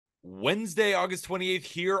Wednesday, August 28th,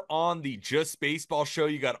 here on the Just Baseball Show.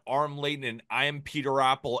 You got Arm Layton and I am Peter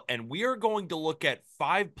Apple, and we are going to look at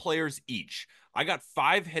five players each. I got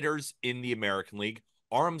five hitters in the American League.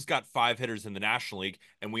 Arm's got five hitters in the National League,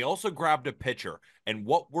 and we also grabbed a pitcher. And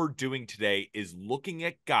what we're doing today is looking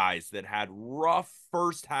at guys that had rough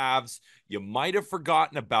first halves. You might have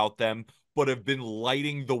forgotten about them, but have been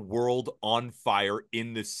lighting the world on fire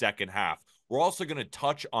in the second half. We're also going to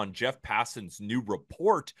touch on Jeff Passan's new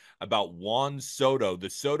report about Juan Soto, the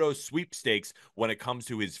Soto sweepstakes when it comes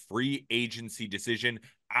to his free agency decision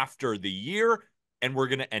after the year. And we're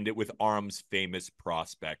going to end it with Arm's famous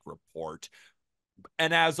prospect report.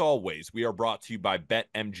 And as always, we are brought to you by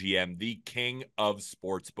BetMGM, the king of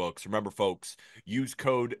sportsbooks. Remember, folks, use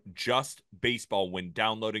code JUSTBASEBALL when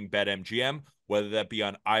downloading BetMGM, whether that be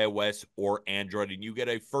on iOS or Android, and you get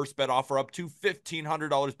a first bet offer up to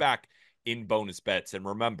 $1,500 back in bonus bets. And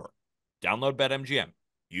remember, download BetMGM,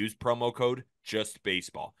 use promo code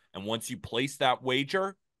JUSTBASEBALL. And once you place that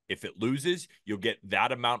wager, if it loses, you'll get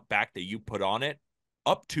that amount back that you put on it,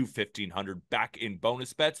 up to $1,500 back in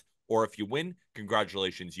bonus bets. Or if you win,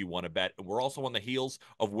 congratulations, you won a bet. And we're also on the heels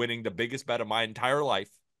of winning the biggest bet of my entire life,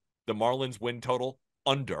 the Marlins win total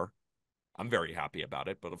under. I'm very happy about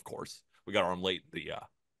it, but of course, we got Arm late, the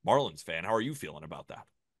Marlins fan. How are you feeling about that?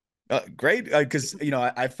 Great, because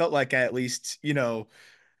I felt like I at least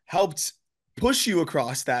helped push you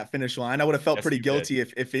across that finish line. I would have felt Yes, pretty you did. guilty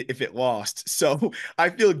if it lost. So I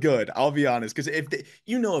feel good. I'll be honest, because if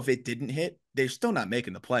it didn't hit, they're still not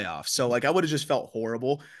making the playoffs. So like I would have just felt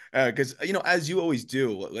horrible, because as you always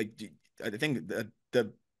do. Like I think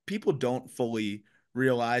the people don't fully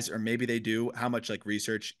realize, or maybe they do, how much like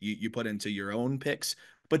research you put into your own picks.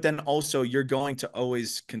 But then also you're going to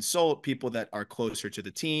always consult people that are closer to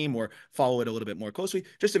the team or follow it a little bit more closely,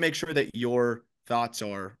 just to make sure that your thoughts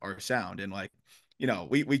are sound. And like,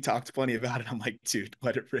 we talked plenty about it. I'm like, dude,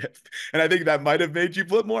 let it rip. And I think that might have made you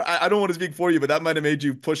put more. I don't want to speak for you, but that might have made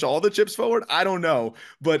you push all the chips forward. I don't know.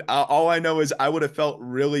 But all I know is I would have felt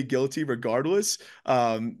really guilty regardless,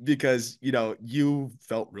 because, you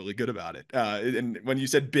felt really good about it. And when you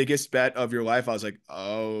said biggest bet of your life, I was like,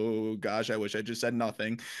 oh gosh, I wish I just said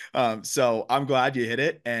nothing. So I'm glad you hit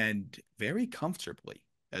it, and very comfortably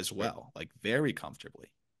as well, like very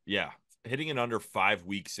comfortably. Yeah, hitting it under 5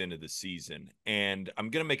 weeks into the season. And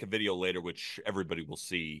I'm going to make a video later, which everybody will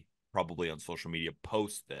see probably on social media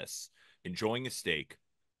post this, enjoying a steak,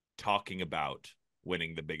 talking about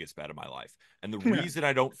winning the biggest bet of my life. And the reason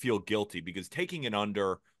I don't feel guilty, because taking it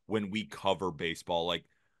under when we cover baseball, like,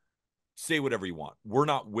 say whatever you want. We're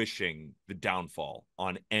not wishing the downfall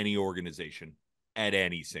on any organization at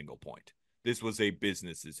any single point. This was a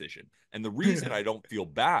business decision. And the reason I don't feel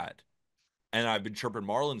bad, and I've been chirping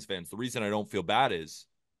Marlins fans, the reason I don't feel bad is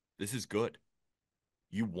this is good.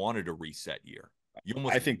 You wanted a reset year. You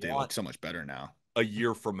almost I think they want look so much better now. a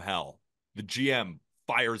year from hell. The GM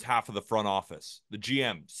fires half of the front office. The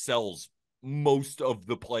GM sells most of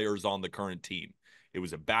the players on the current team. It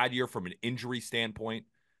was a bad year from an injury standpoint.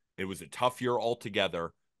 It was a tough year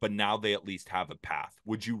altogether, but now they at least have a path.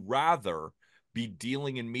 Would you rather be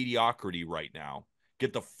dealing in mediocrity right now,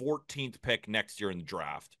 get the 14th pick next year in the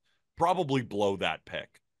draft, probably blow that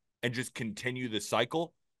pick, and just continue the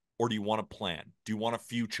cycle? Or do you want a plan? Do you want a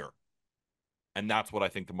future? And that's what I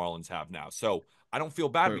think the Marlins have now. So I don't feel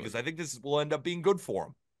bad because Clearly. I think this will end up being good for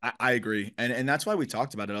them. I agree. And that's why we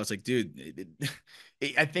talked about it. I was like, dude,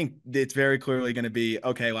 I think it's very clearly going to be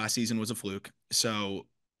okay. Last season was a fluke. So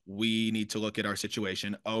we need to look at our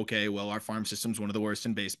situation. Okay, well, our farm system's one of the worst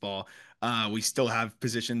in baseball. We still have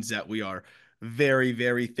positions that we are very,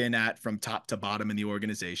 very thin at from top to bottom in the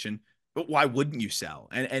organization. But why wouldn't you sell?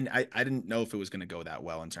 And I didn't know if it was going to go that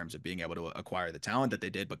well in terms of being able to acquire the talent that they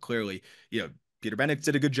did, but clearly, Peter Bennett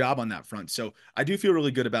did a good job on that front. So I do feel really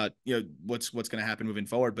good about what's going to happen moving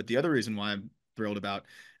forward. But the other reason why I'm thrilled about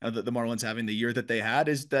the Marlins having the year that they had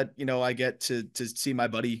is that I get to see my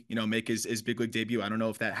buddy make his big league debut. I don't know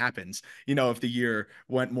if that happens, if the year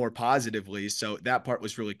went more positively. So that part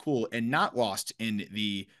was really cool, and not lost in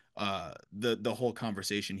the whole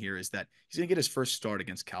conversation here is that he's going to get his first start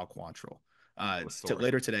against Cal Quantrill. What a story.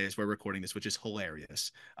 Later today as we're recording this, which is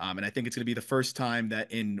hilarious. And I think it's going to be the first time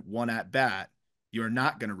that in one at bat you're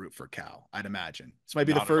not going to root for Cal, I'd imagine. This might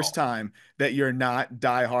be the Not at first all. time that you're not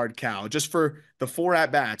diehard Cal, just for the four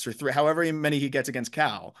at bats or three, however many he gets against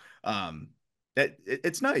Cal.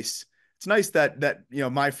 It's nice. It's nice that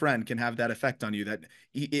my friend can have that effect on you. That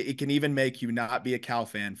it can even make you not be a Cal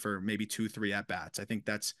fan for maybe 2, 3 at bats. I think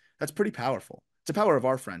that's pretty powerful. It's a power of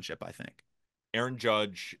our friendship, I think. Aaron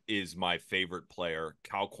Judge is my favorite player.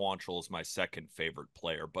 Cal Quantrill is my second favorite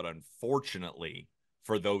player. But unfortunately,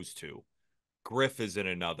 for those two, Griff is in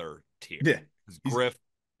another tier. Yeah. Because He's Griff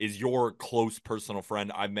is your close personal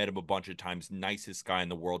friend. I've met him a bunch of times. Nicest guy in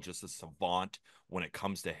the world, just a savant when it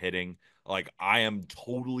comes to hitting. Like, I am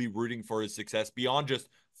totally rooting for his success beyond just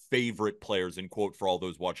favorite players, in quote, for all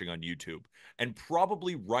those watching on YouTube. And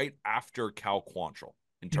probably right after Cal Quantrill,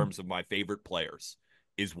 in terms of my favorite players,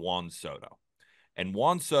 is Juan Soto. And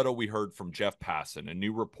Juan Soto, we heard from Jeff Passan, a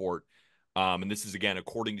new report. And this is, again,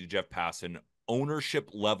 according to Jeff Passan, ownership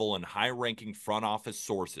level and high ranking front office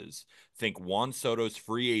sources think Juan Soto's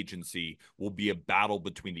free agency will be a battle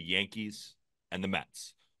between the Yankees and the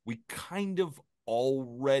Mets. We kind of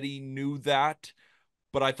already knew that,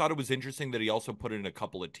 but I thought it was interesting that he also put in a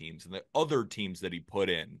couple of teams, and the other teams that he put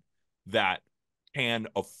in that can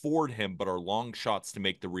afford him but are long shots to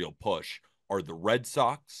make the real push are the Red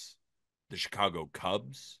Sox, the Chicago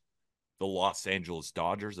Cubs, the Los Angeles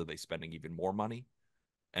Dodgers. Are they spending even more money?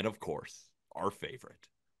 And of course, our favorite,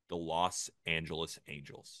 the Los Angeles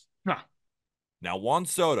Angels. huh. Now, Juan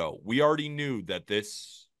Soto, we already knew that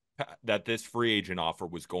this free agent offer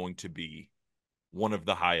was going to be one of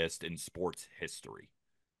the highest in sports history.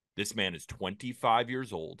 This man is 25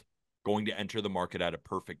 years old, going to enter the market at a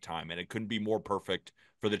perfect time, and it couldn't be more perfect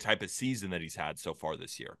for the type of season that he's had so far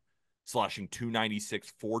this year. Slashing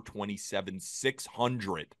 296, 427,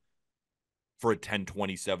 600 for a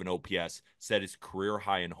 1027 OPS, set his career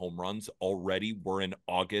high in home runs already. We're in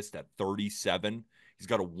August at 37. He's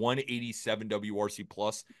got a 187 WRC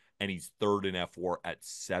plus, and he's third in F4 at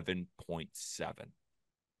 7.7.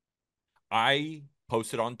 I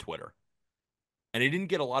posted on Twitter, and it didn't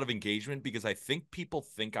get a lot of engagement because I think people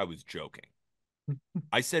think I was joking.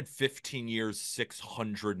 I said 15 years,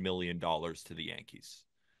 $600 million to the Yankees.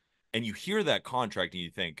 And you hear that contract and you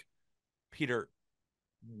think, Peter,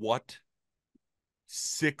 what?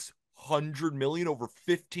 600 million over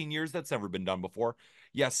 15 years? That's never been done before.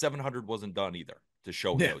 Yeah, 700 wasn't done either to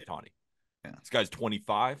Shohei Yeah. Ohtani. Yeah. This guy's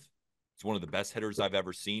 25. He's one of the best hitters I've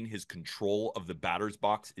ever seen. His control of the batter's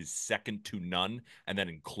box is second to none, and that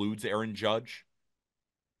includes Aaron Judge.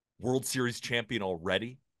 World Series champion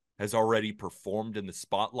already, has already performed in the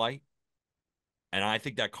spotlight. And I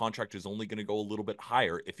think that contract is only going to go a little bit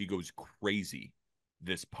higher if he goes crazy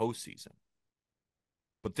this postseason.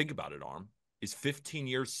 But think about it, Arm. Is 15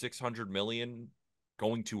 years, 600 million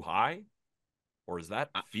going too high? Or does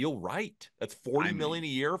that feel right? That's 40 million a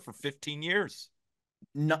year for 15 years.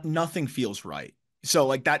 Nothing feels right. So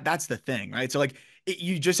like that's the thing, right? So like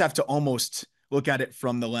you just have to almost look at it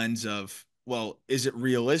from the lens of, well, is it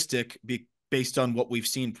realistic based on what we've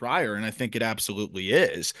seen prior? And I think it absolutely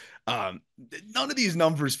is. None of these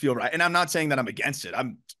numbers feel right. And I'm not saying that I'm against it.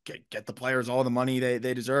 I'm get the players all the money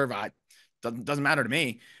they deserve. Doesn't matter to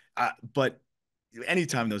me. But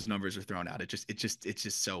anytime those numbers are thrown out, it's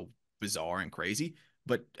just so bizarre and crazy.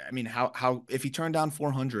 But I mean, how if he turned down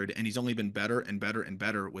 400 and he's only been better and better and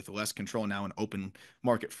better with less control now, an open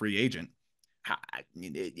market free agent, I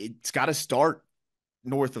mean, it's got to start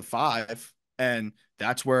north of 5, and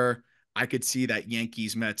that's where I could see that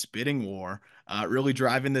Yankees Mets bidding war really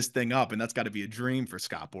driving this thing up, and that's got to be a dream for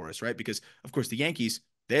Scott Boras, right? Because of course the Yankees,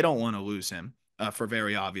 they don't want to lose him. For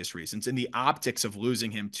very obvious reasons, and the optics of losing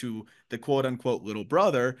him to the quote unquote little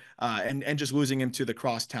brother, and just losing him to the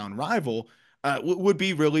crosstown rival, would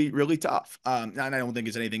be really, really tough. And I don't think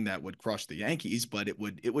it's anything that would crush the Yankees, but it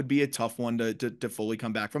would be a tough one to fully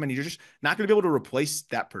come back from. And you're just not going to be able to replace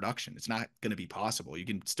that production. It's not going to be possible. You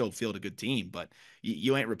can still field a good team, but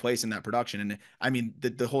you ain't replacing that production. And I mean,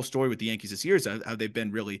 the whole story with the Yankees this year is how they've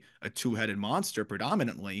been really a two-headed monster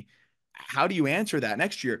predominantly. How do you answer that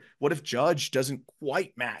next year? What if Judge doesn't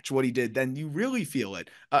quite match what he did? Then you really feel it.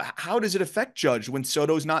 How does it affect Judge when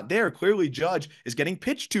Soto's not there? Clearly, Judge is getting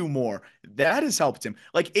pitched to more. That has helped him.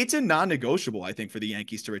 Like, it's a non-negotiable, I think, for the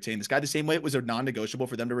Yankees to retain this guy the same way it was a non-negotiable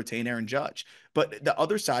for them to retain Aaron Judge. But the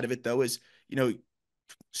other side of it, though, is,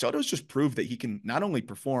 Soto's just proved that he can not only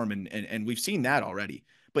perform, and we've seen that already,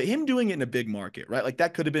 but him doing it in a big market, right? Like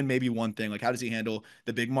that could have been maybe one thing. Like, how does he handle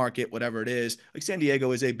the big market, whatever it is? Like San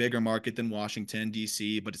Diego is a bigger market than Washington,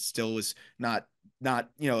 D.C., but it still is not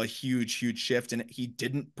a huge shift. And he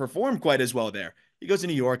didn't perform quite as well there. He goes to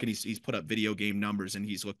New York and he's put up video game numbers and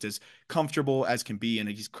he's looked as comfortable as can be, and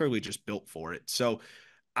he's clearly just built for it. So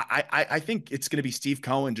I think it's going to be Steve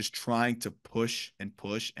Cohen just trying to push and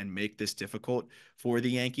make this difficult for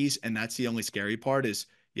the Yankees, and that's the only scary part is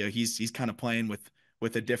he's kind of playing with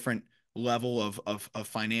a different level of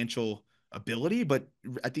financial ability, but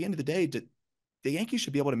at the end of the day, the Yankees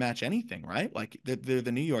should be able to match anything, right? Like they're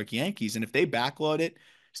the New York Yankees, and if they backload it,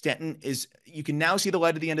 you can now see the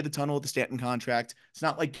light at the end of the tunnel with the Stanton contract. It's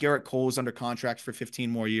not like Garrett Cole's under contract for 15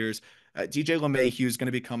 more years. DJ LeMahieu is going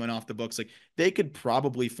to be coming off the books. Like they could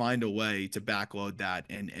probably find a way to backload that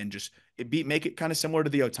and just make it kind of similar to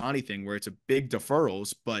the Ohtani thing where it's a big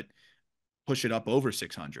deferrals, but push it up over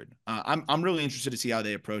 600. I'm really interested to see how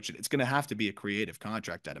they approach it. It's going to have to be a creative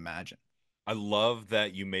contract, I'd imagine. I love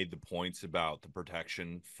that you made the points about the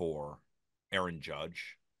protection for Aaron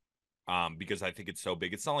Judge, because I think it's so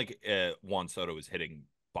big. It's not like Juan Soto is hitting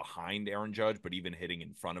behind Aaron Judge, but even hitting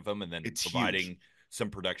in front of him and then It's huge. providing some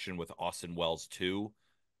protection with Austin Wells too.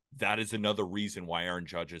 That is another reason why Aaron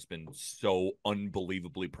Judge has been so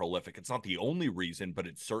unbelievably prolific. It's not the only reason, but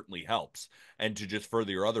it certainly helps. And to just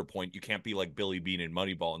further your other point, you can't be like Billy Bean in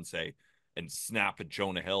Moneyball and say, and snap at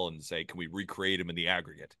Jonah Hill and say, can we recreate him in the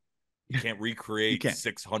aggregate? You can't You recreate can't.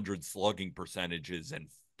 600 slugging percentages and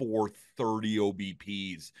 430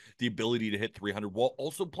 OBPs, the ability to hit 300 while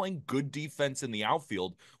also playing good defense in the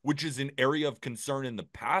outfield, which is an area of concern in the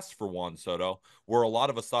past for Juan Soto, where a lot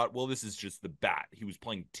of us thought, well, this is just the bat. He was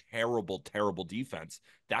playing terrible, terrible defense.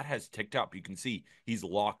 That has ticked up. You can see he's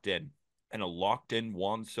locked in, and a locked in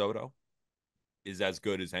Juan Soto is as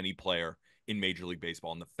good as any player in Major League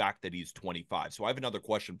Baseball. And the fact that he's 25. So I have another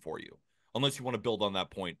question for you, unless you want to build on that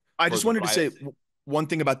point I just further. wanted But to I have say to say, one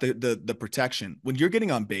thing about the protection. When you're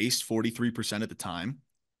getting on base 43% of the time,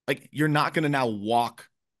 like you're not going to now walk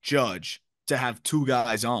Judge to have two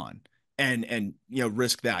guys on and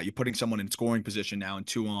risk that. You're putting someone in scoring position now and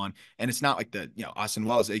two on, and it's not like Austin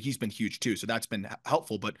Wells, he's been huge too, so that's been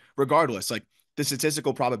helpful. But regardless, like the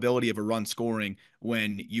statistical probability of a run scoring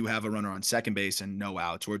when you have a runner on second base and no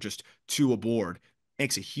outs or just two aboard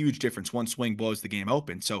makes a huge difference. One swing blows the game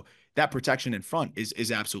open. So that protection in front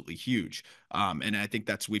is absolutely huge. And I think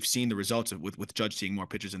we've seen the results with Judge seeing more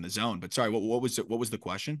pitches in the zone. But sorry, what was the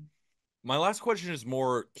question? my last question is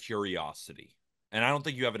more curiosity. And I don't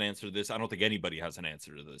think you have an answer to this. I don't think anybody has an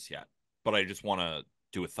answer to this yet. But I just want to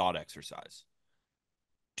do a thought exercise.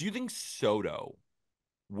 Do you think Soto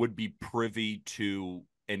would be privy to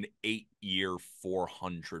an 8-year,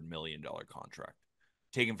 $400 million contract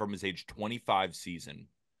taken from his age 25 season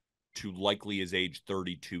to likely his age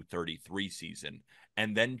 32, 33 season,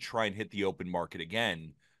 and then try and hit the open market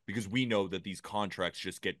again? Because we know that these contracts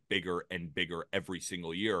just get bigger and bigger every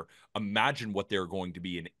single year. Imagine what they're going to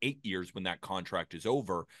be in 8 years when that contract is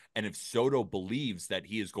over. And if Soto believes that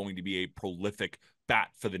he is going to be a prolific bat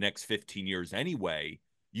for the next 15 years anyway,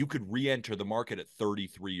 you could re-enter the market at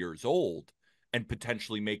 33 years old and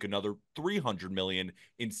potentially make another 300 million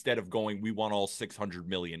instead of going, we want all 600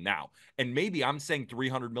 million now. And maybe I'm saying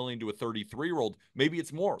 300 million to a 33-year-old, maybe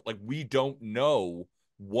it's more. Like, we don't know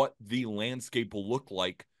what the landscape will look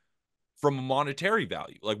like from a monetary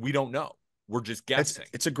value. Like, we don't know. We're just guessing.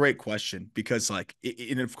 It's a great question because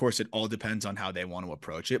and of course it all depends on how they want to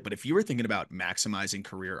approach it. But if you were thinking about maximizing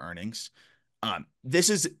career earnings, this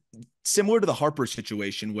is similar to the Harper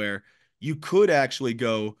situation where you could actually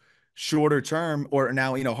go shorter term, or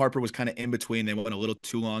now, Harper was kind of in between. They went a little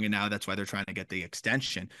too long, and now that's why they're trying to get the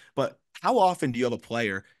extension. But how often do you have a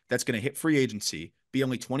player that's going to hit free agency, be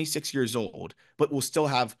only 26 years old, but will still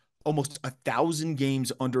have almost 1,000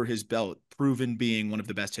 games under his belt, proven being one of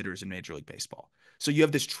the best hitters in Major League Baseball? So you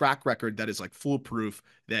have this track record that is like foolproof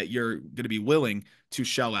that you're going to be willing to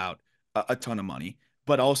shell out a ton of money,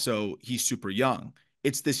 but also he's super young.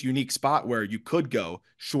 It's this unique spot where you could go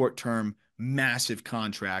short term, massive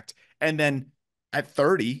contract. And then at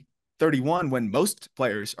 30, 31, when most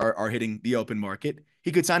players are hitting the open market,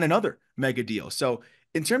 he could sign another mega deal. So,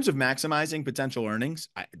 in terms of maximizing potential earnings,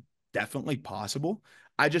 definitely possible.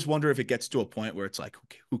 I just wonder if it gets to a point where it's like,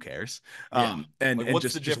 who cares? Yeah. And Like,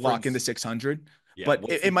 what's the just lock into difference? 600. Yeah. But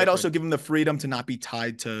What's it, the it might also difference? give them the freedom to not be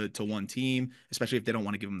tied to one team, especially if they don't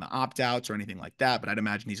want to give him the opt outs or anything like that. But I'd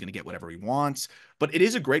imagine he's going to get whatever he wants. But it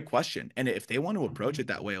is a great question. And if they want to approach it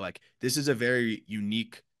that way, like this is a very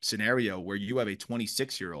unique scenario where you have a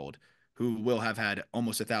 26-year-old who will have had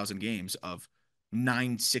almost 1,000 games of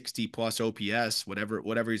 960 plus OPS,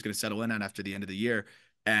 whatever he's going to settle in at after the end of the year,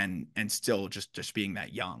 and still just being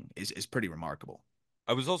that young is pretty remarkable.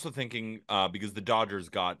 I was also thinking, because the Dodgers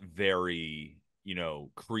got very,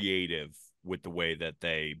 creative with the way that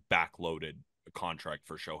they backloaded a contract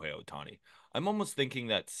for Shohei Ohtani. I'm almost thinking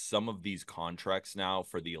that some of these contracts now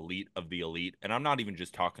for the elite of the elite, and I'm not even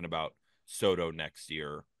just talking about Soto next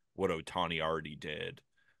year, what Ohtani already did,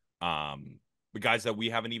 the guys that we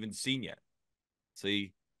haven't even seen yet.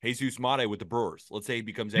 See, Jesus Mate with the Brewers. Let's say he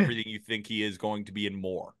becomes everything you think he is going to be and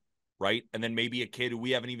more, right? And then maybe a kid who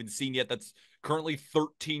we haven't even seen yet that's currently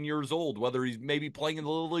 13 years old, whether he's maybe playing in the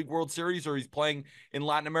Little League World Series or he's playing in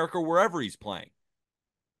Latin America, or wherever he's playing.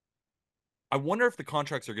 I wonder if the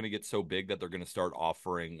contracts are going to get so big that they're going to start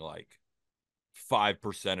offering like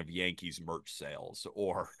 5% of Yankees merch sales,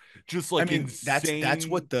 or just I like mean, that's insane.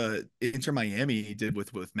 what the Inter Miami did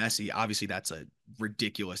with Messi. Obviously, that's a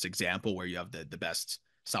ridiculous example where you have the best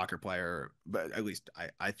soccer player, but at least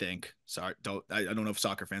I think. Sorry, I don't know if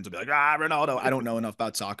soccer fans will be like, Ronaldo. I don't know enough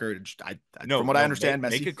about soccer. From No, what I no, understand,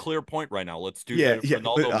 make Messi. a clear point right now. Let's do Yeah, the yeah,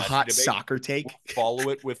 Ronaldo a Messi hot debate. soccer We'll take. follow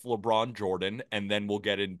it with LeBron Jordan, and then we'll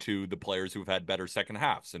get into the players who've had better second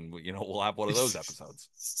halves, and we'll have one of those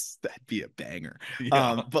episodes. That'd be a banger.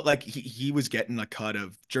 Yeah. But like he was getting a cut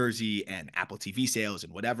of jersey and Apple TV sales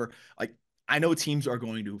and whatever. Like I know teams are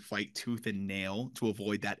going to fight tooth and nail to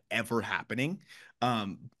avoid that ever happening.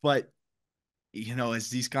 But as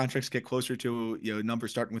these contracts get closer to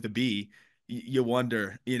numbers starting with a B, you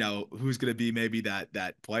wonder, who's going to be maybe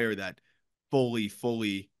that player that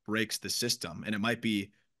fully breaks the system, and it might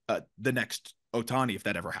be the next Otani if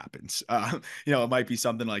that ever happens. It might be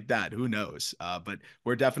something like that. Who knows? But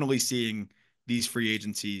we're definitely seeing these free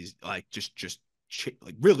agencies like just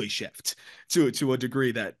like really shift to a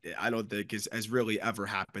degree that I don't think has really ever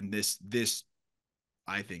happened this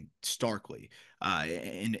I think starkly,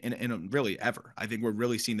 and really ever. I think we're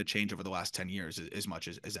really seeing the change over the last 10 years as much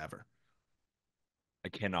as ever. I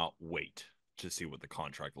cannot wait to see what the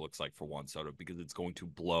contract looks like for Juan Soto because it's going to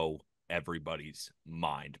blow everybody's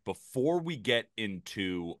mind. Before we get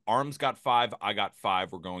into Arms got five, I got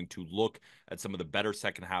five, we're going to look at some of the better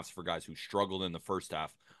second halves for guys who struggled in the first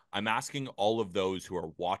half. I'm asking all of those who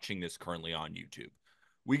are watching this currently on YouTube.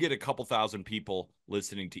 We get a couple thousand people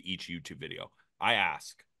listening to each YouTube video. I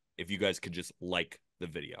ask if you guys could just like the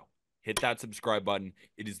video. Hit that subscribe button.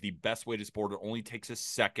 It is the best way to support. It only takes a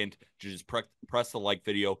second to just press the like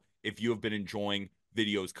video. If you have been enjoying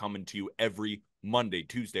videos coming to you every Monday,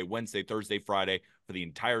 Tuesday, Wednesday, Thursday, Friday for the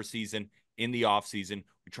entire season, in the off season,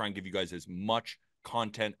 we try and give you guys as much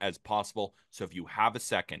content as possible. So if you have a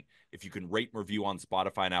second, if you can rate and review on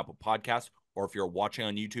Spotify and Apple Podcasts, or if you're watching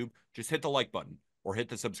on YouTube, just hit the like button or hit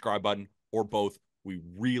the subscribe button or both. We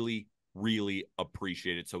really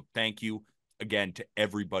appreciate it. So thank you again to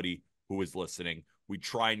everybody who is listening. We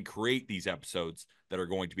try and create these episodes that are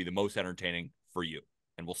going to be the most entertaining for you.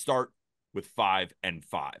 And we'll start with 5 and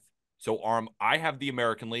 5. So, Arm, I have the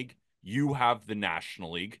American League. You have the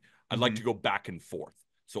National League. I'd like to go back and forth.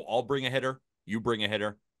 So I'll bring a hitter, you bring a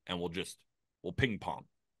hitter, and we'll ping pong.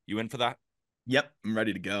 You in for that? Yep, I'm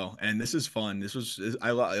ready to go. And this is fun.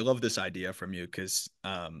 I love this idea from you because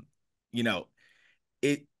you know,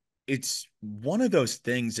 it it's one of those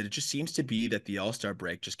things that it just seems to be that the All-Star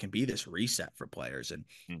break just can be this reset for players. And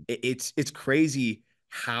it's crazy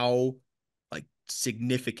how like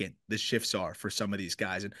significant the shifts are for some of these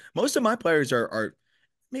guys. And most of my players are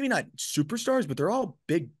maybe not superstars, but they're all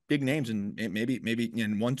big names, and maybe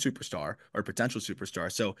in one superstar or potential superstar.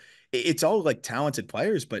 So it's all like talented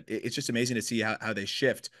players, but it's just amazing to see how they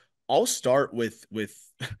shift. I'll start with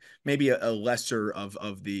maybe a lesser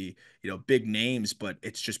of the big names, but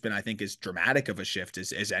it's just been, I think, as dramatic of a shift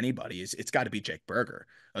as anybody. It's got to be Jake Berger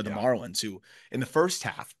of the Yeah. Marlins, who in the first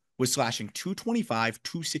half was slashing 225,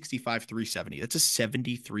 265, 370. That's a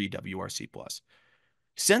 73 WRC plus.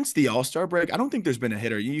 Since the All-Star break, I don't think there's been a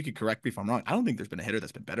hitter. You could correct me if I'm wrong. I don't think there's been a hitter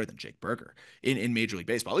that's been better than Jake Berger in Major League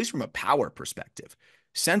Baseball, at least from a power perspective.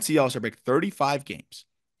 Since the All-Star break, 35 games.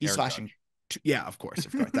 He's Aaron slashing. Judge. Yeah, of course.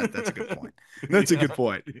 That's a good point. That's a Yeah. good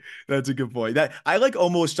point. That's a good point. That I like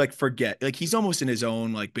almost like forget. Like he's almost in his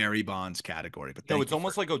own like Barry Bonds category. But No, thank it's you for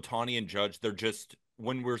almost like Otani and Judge. They're just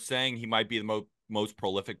when we're saying he might be the most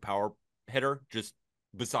prolific power hitter, just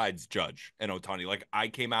besides Judge and Otani. Like I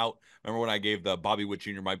came out, remember when I gave the Bobby Witt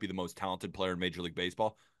Jr. might be the most talented player in Major League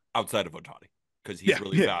Baseball outside of Otani because he's yeah,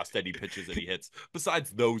 really yeah. fast and he pitches and he hits. Besides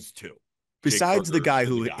those two, Jake Besides the Berger guy is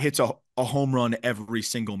the who guy. hits a home run every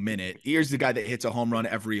single minute, here's the guy that hits a home run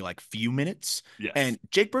every like few minutes. Yes. And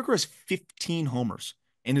Jake Berger has 15 homers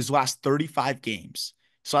in his last 35 games,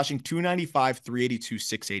 slashing 295, 382,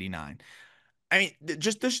 689. I mean,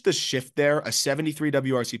 just the shift there, a 73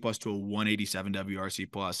 WRC plus to a 187 WRC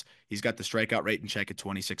plus. He's got the strikeout rate in check at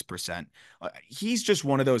 26%. He's just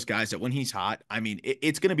one of those guys that when he's hot, I mean,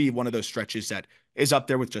 it's going to be one of those stretches that is up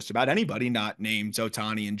there with just about anybody, not named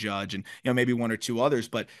Otani and Judge and, maybe one or two others.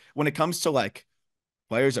 But when it comes to like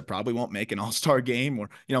players that probably won't make an all-star game or,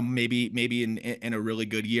 maybe in a really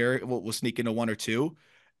good year, we'll sneak into one or two.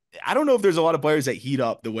 I don't know if there's a lot of players that heat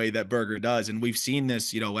up the way that Berger does, and we've seen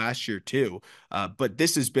this, last year too. But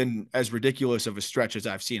this has been as ridiculous of a stretch as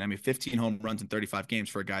I've seen. I mean, 15 home runs in 35 games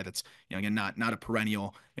for a guy that's, again, not a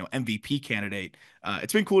perennial, MVP candidate.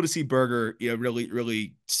 It's been cool to see Berger,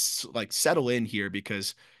 really like settle in here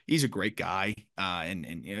because he's a great guy, and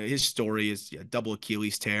his story is double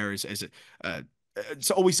Achilles tear as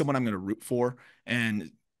it's always someone I'm going to root for.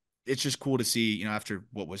 And it's just cool to see, after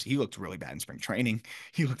he looked really bad in spring training.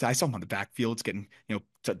 I saw him on the backfields getting,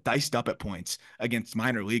 diced up at points against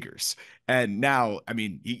minor leaguers. And now, I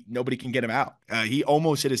mean, nobody can get him out. He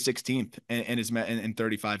almost hit his 16th in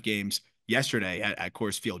 35 games yesterday at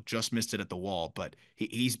Coors Field, just missed it at the wall, but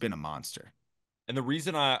he's been a monster. And the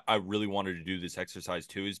reason I really wanted to do this exercise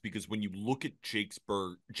too is because when you look at Jake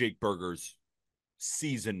Berger's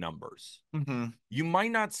season numbers, Mm-hmm. you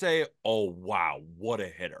might not say, "Oh wow, what a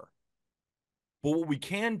hitter." But what we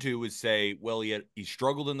can do is say, "Well, he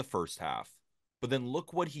struggled in the first half, but then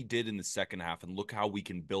look what he did in the second half, and look how we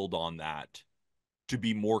can build on that to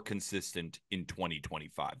be more consistent in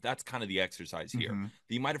 2025." That's kind of the exercise here. Mm-hmm.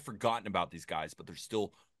 You might have forgotten about these guys, but they're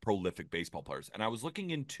still prolific baseball players. And I was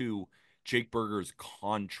looking into Jake Berger's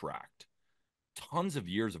contract, tons of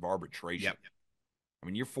years of arbitration. Yep. I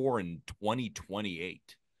mean, year 4 in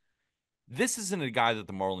 2028. This isn't a guy that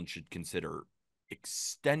the Marlins should consider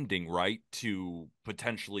extending, right? To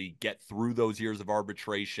potentially get through those years of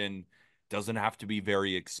arbitration. Doesn't have to be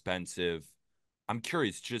very expensive. I'm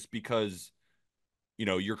curious just because,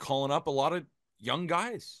 you're calling up a lot of young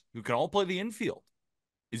guys who can all play the infield.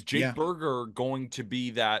 Is Jake Yeah. Berger going to be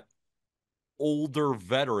that older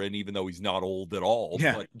veteran, even though he's not old at all,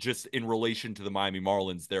 Yeah. but just in relation to the Miami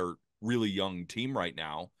Marlins, they're really young team right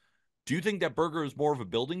now. Do you think that Berger is more of a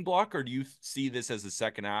building block, or do you see this as a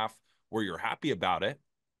second half where you're happy about it,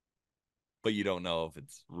 but you don't know if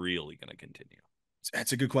it's really going to continue?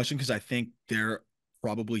 That's a good question because I think they're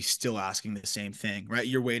probably still asking the same thing, right?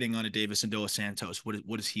 You're waiting on a Davis and Dos Santos. What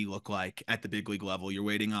does he look like at the big league level? You're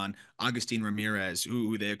waiting on Agustin Ramirez,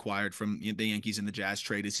 who they acquired from the Yankees in the Jazz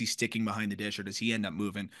trade. Is he sticking behind the dish, or does he end up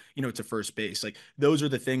moving, to first base? Like those are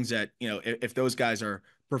the things that, if those guys are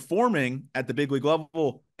performing at the big league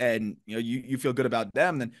level and you feel good about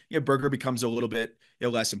them, then Berger becomes a little bit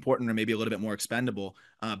less important or maybe a little bit more expendable.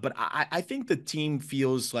 But I think the team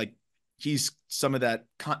feels like he's some of that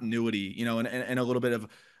continuity, and a little bit of,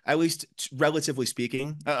 at least relatively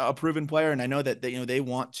speaking, a proven player. And I know that they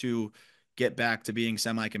want to get back to being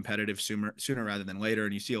semi-competitive sooner rather than later.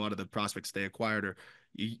 And you see a lot of the prospects they acquired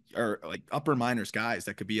are like upper minors guys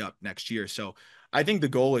that could be up next year. So I think the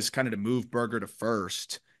goal is kind of to move Berger to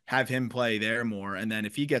first, have him play there more, and then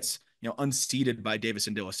if he gets unseated by Davis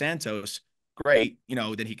and De Los Santos, great,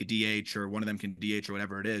 then he could DH or one of them can DH or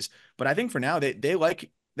whatever it is. But I think for now they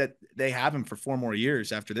like that they have him for 4 more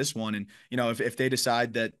years after this one. And, if they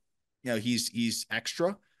decide that, he's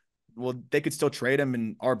extra, well, they could still trade him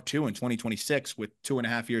in ARB2 in 2026 with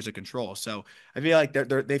 2.5 years of control. So I feel like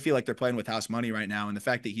they feel like they're playing with house money right now. And the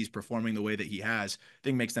fact that he's performing the way that he has, I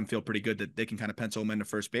think makes them feel pretty good that they can kind of pencil him into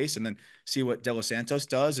first base and then see what De Los Santos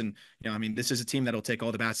does. And, I mean, this is a team that'll take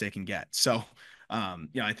all the bats they can get. So,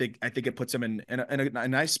 I think it puts him in a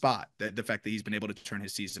nice spot, the fact that he's been able to turn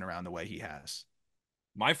his season around the way he has.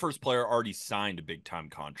 My first player already signed a big time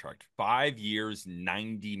contract, 5 years,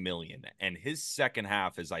 90 million. And his second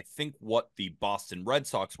half is, I think, what the Boston Red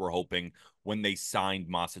Sox were hoping when they signed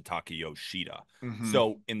Masataka Yoshida. Mm-hmm.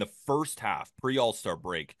 So in the first half, pre All-Star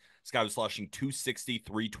break, this guy was slashing 260,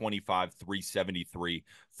 325, 373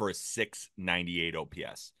 for a 698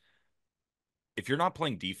 OPS. If you're not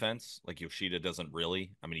playing defense, like Yoshida doesn't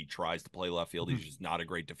really, I mean, he tries to play left field. He's just not a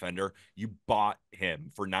great defender. You bought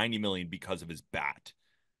him for 90 million because of his bat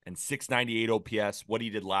and 698 OPS, what he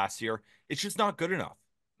did last year. It's just not good enough.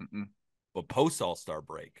 Mm-mm. But post All-Star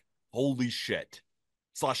break, holy shit.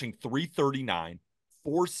 Slashing 339,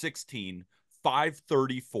 416,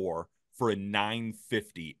 534 for a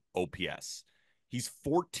 950 OPS. He's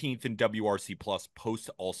 14th in WRC plus post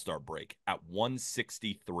All-Star break at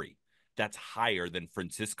 163. That's higher than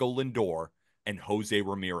Francisco Lindor and Jose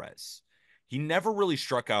Ramirez. He never really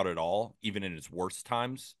struck out at all, even in his worst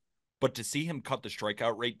times. But to see him cut the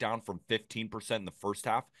strikeout rate down from 15% in the first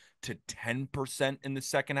half to 10% in the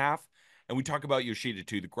second half, and we talk about Yoshida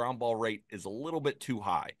too, the ground ball rate is a little bit too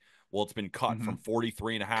high. Well, it's been cut Mm-hmm. from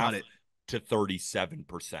 43 and a Got half it. to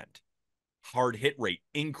 37%. Hard hit rate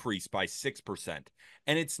increased by 6%.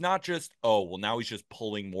 And it's not just, oh, well, now he's just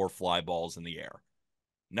pulling more fly balls in the air.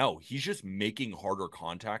 No, he's just making harder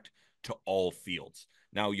contact to all fields.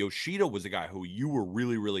 Now, Yoshida was a guy who you were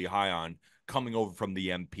really, really high on coming over from the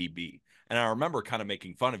MPB. And I remember kind of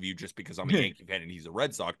making fun of you just because I'm a Yankee fan and he's a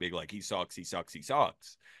Red Sox, being like, he sucks, he sucks, he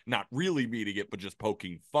sucks. Not really meaning it, but just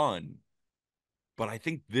poking fun. But I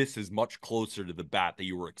think this is much closer to the bat that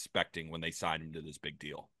you were expecting when they signed him to this big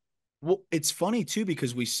deal. Well, it's funny too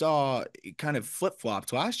because we saw it kind of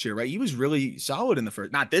flip-flopped last year, right? He was really solid in the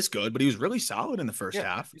first, not this good, but he was really solid in the first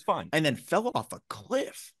Yeah, half he's fine. and then fell off a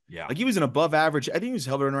cliff. Yeah. Like he was an above average. I think he was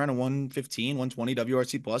hovering around a 115, 120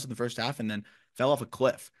 WRC plus in the first half and then fell off a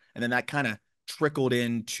cliff. And then that kind of trickled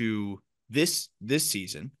into this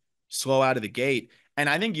season, slow out of the gate. And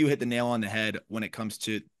I think you hit the nail on the head when it comes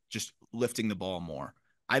to just lifting the ball more.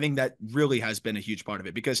 I think that really has been a huge part of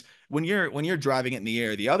it because when you're driving it in the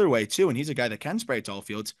air the other way too, and he's a guy that can spray tall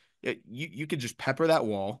fields, you could just pepper that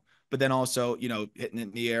wall, but then also hitting it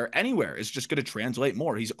in the air anywhere is just going to translate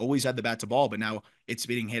more. He's always had the bat to ball, but now it's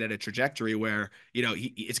being hit at a trajectory where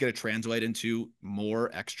it's going to translate into more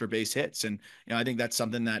extra base hits, and I think that's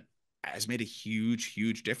something that has made a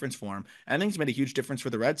huge difference for him. And I think it's made a huge difference for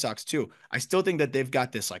the Red Sox too. I still think that they've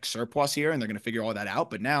got this like surplus here and they're going to figure all that out.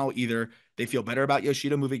 But now either they feel better about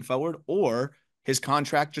Yoshida moving forward or his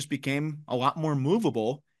contract just became a lot more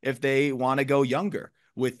movable if they want to go younger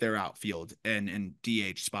with their outfield and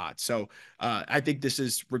DH spots. So I think this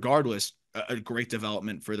is regardless a great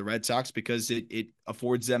development for the Red Sox because it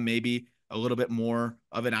affords them maybe a little bit more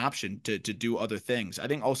of an option to do other things. I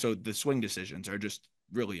think also the swing decisions are just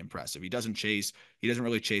really impressive. He doesn't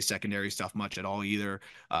really chase secondary stuff much at all either.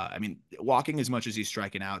 I mean, walking as much as he's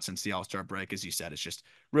striking out since the All-Star break, as you said, it's just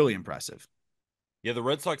really impressive. Yeah, the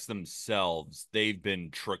Red Sox themselves, they've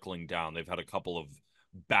been trickling down. They've had a couple of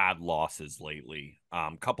bad losses lately,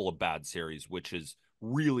 couple of bad series, which has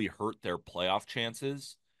really hurt their playoff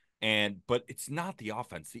chances. But it's not the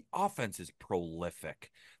offense. The offense is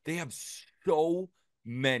prolific. They have so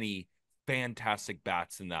many fantastic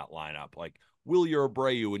bats in that lineup, like Wilyer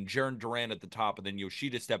Abreu and Jaron Duran at the top, and then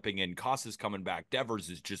Yoshida stepping in. Casas coming back. Devers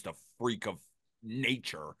is just a freak of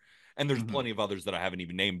nature. And there's Mm-hmm. plenty of others that I haven't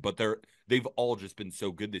even named, but they've all just been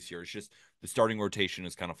so good this year. It's just the starting rotation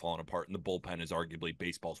has kind of fallen apart, and the bullpen is arguably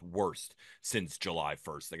baseball's worst since July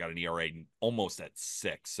 1st. They got an ERA almost at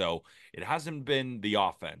 6. So it hasn't been the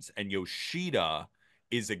offense. And Yoshida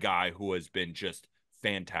is a guy who has been just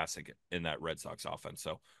fantastic in that Red Sox offense.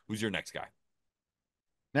 So who's your next guy?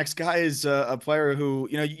 Next guy is a player who,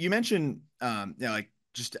 you mentioned, like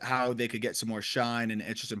just how they could get some more shine, and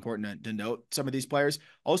it's just important to note some of these players.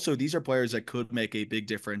 Also, these are players that could make a big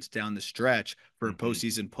difference down the stretch for a Mm-hmm.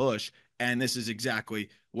 postseason push. And this is exactly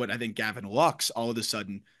what I think Gavin Lux all of a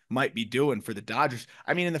sudden might be doing for the Dodgers.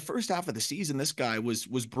 I mean, in the first half of the season, this guy was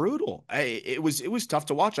brutal. It was tough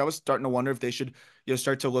to watch. I was starting to wonder if they should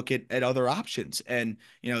start to look at other options. And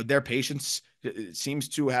their patience seems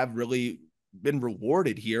to have really been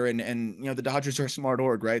rewarded here, and the Dodgers are a smart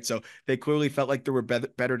org, right? So they clearly felt like there were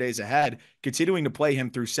better days ahead, continuing to play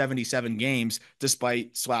him through 77 games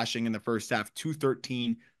despite slashing in the first half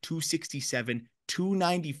 213, 267,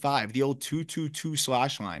 295, the old 222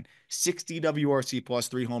 slash line, 60 WRC plus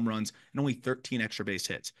 3 home runs and only 13 extra base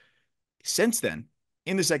hits. Since then,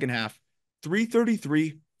 in the second half,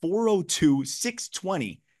 333, 402,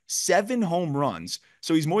 620, 7 home runs.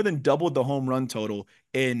 So he's more than doubled the home run total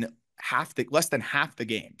in less than half the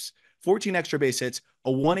games. 14 extra base hits,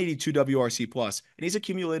 a 182 WRC plus, and he's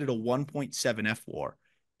accumulated a 1.7 F WAR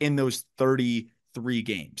in those 33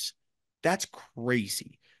 games. That's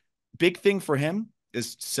crazy. Big thing for him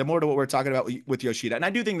is similar to what we're talking about with Yoshida. And I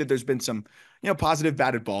do think that there's been some, positive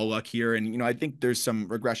batted ball luck here. And, I think there's some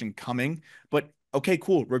regression coming, but okay,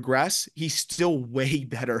 cool. Regress. He's still way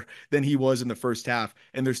better than he was in the first half.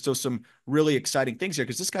 And there's still some really exciting things here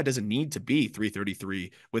because this guy doesn't need to be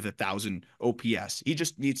 333 with 1,000 OPS. He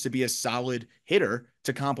just needs to be a solid hitter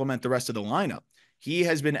to complement the rest of the lineup. He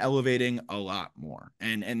has been elevating a lot more.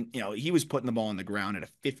 And he was putting the ball on the ground at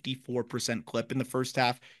a 54% clip in the first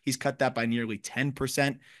half. He's cut that by nearly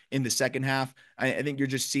 10% in the second half. I think you're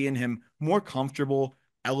just seeing him more comfortable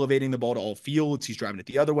elevating the ball to all fields. He's driving it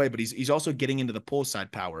the other way, but he's also getting into the pull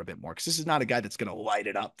side power a bit more because this is not a guy that's going to light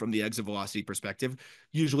it up from the exit velocity perspective.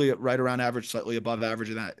 Usually right around average, slightly above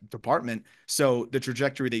average in that department. So the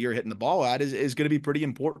trajectory that you're hitting the ball at is going to be pretty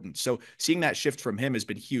important. So seeing that shift from him has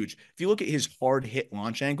been huge. If you look at his hard hit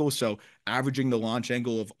launch angle, so averaging the launch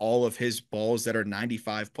angle of all of his balls that are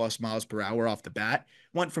 95 plus miles per hour off the bat,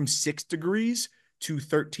 went from 6 degrees to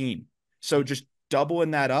 13. So just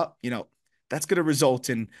doubling that up, that's going to result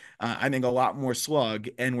in, I think, a lot more slug.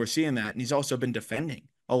 And we're seeing that. And he's also been defending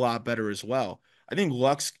a lot better as well. I think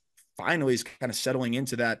Lux finally is kind of settling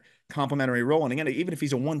into that complimentary role. And again, even if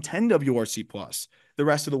he's a 110 WRC plus the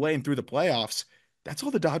rest of the way and through the playoffs, that's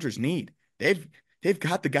all the Dodgers need. They've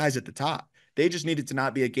got the guys at the top. They just need it to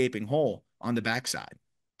not be a gaping hole on the backside.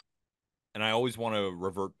 And I always want to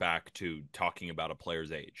revert back to talking about a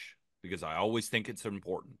player's age because I always think it's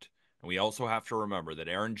important. And we also have to remember that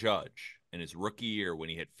Aaron Judge in his rookie year when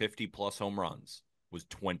he hit 50 plus home runs was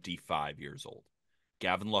 25 years old.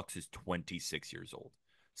 Gavin Lux is 26 years old.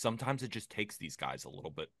 Sometimes it just takes these guys a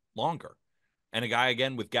little bit longer. And a guy,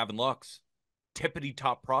 again, with Gavin Lux, tippity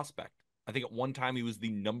top prospect. I think at one time he was the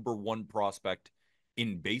number one prospect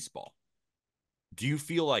in baseball. Do you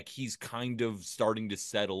feel like he's kind of starting to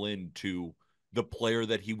settle into the player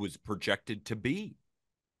that he was projected to be?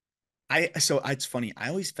 So it's funny. I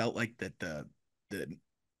always felt like that the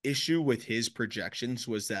issue with his projections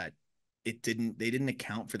was that they didn't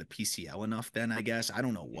account for the PCL enough then, I guess. I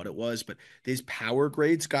don't know what it was, but his power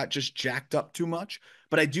grades got just jacked up too much.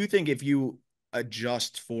 But I do think if you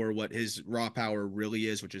adjust for what his raw power really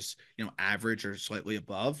is, which is, average or slightly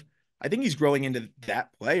above, I think he's growing into that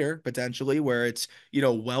player potentially where it's,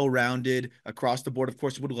 well-rounded across the board. Of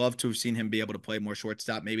course, would love to have seen him be able to play more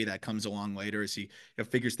shortstop. Maybe that comes along later as he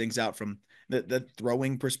figures things out from the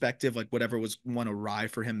throwing perspective, like whatever was went awry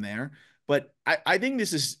for him there. But I think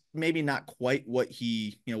this is maybe not quite what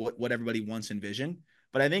he, what everybody once envisioned.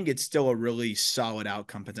 But I think it's still a really solid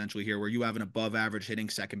outcome potentially here, where you have an above average hitting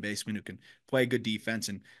second baseman who can play good defense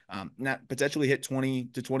and not potentially hit 20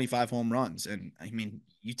 to 25 home runs. And I mean,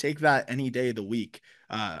 you take that any day of the week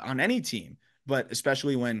on any team, but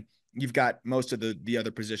especially when you've got most of the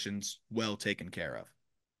other positions well taken care of.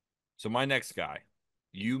 So my next guy,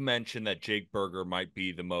 you mentioned that Jake Berger might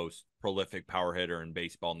be the most prolific power hitter in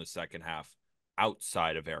baseball in the second half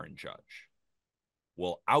outside of Aaron Judge.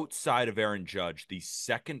 Well, outside of Aaron Judge, the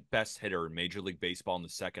second best hitter in Major League Baseball in the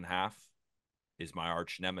second half is my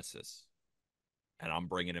arch nemesis, and I'm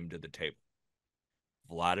bringing him to the table.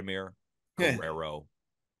 Vladimir Guerrero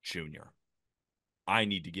Jr. I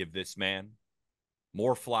need to give this man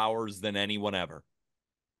more flowers than anyone ever.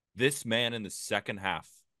 This man in the second half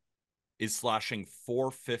is slashing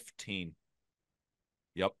 415.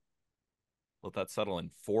 Yep. Let that settle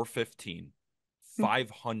in. 415,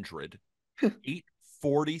 500,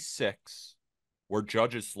 846, where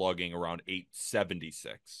Judge is slugging around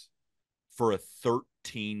 876 for a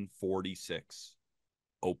 1346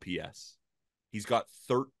 OPS. He's got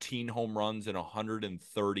 13 home runs and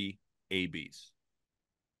 130 ABs.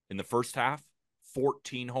 In the first half,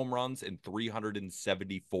 14 home runs and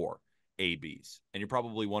 374 ABs. And you're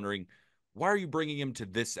probably wondering, why are you bringing him to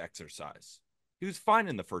this exercise? He was fine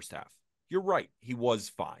in the first half. You're right. He was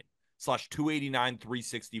fine. Slash 289,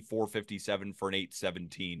 360, 457 for an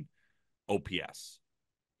 817 OPS.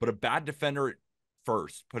 But a bad defender at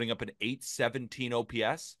first, putting up an 817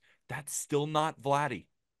 OPS, that's still not Vladdy.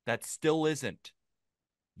 That still isn't.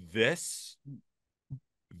 This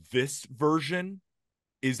version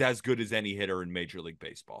is as good as any hitter in Major League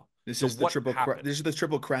Baseball. This is the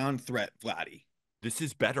triple crown threat, Vladdy. This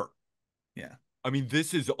is better. Yeah. I mean,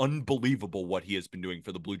 this is unbelievable what he has been doing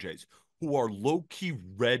for the Blue Jays, who are low-key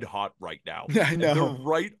red hot right now. I know.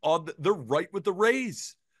 They're right with the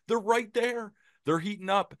Rays. They're right there. They're heating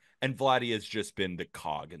up. And Vladdy has just been the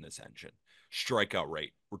cog in this engine. Strikeout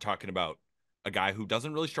rate. We're talking about a guy who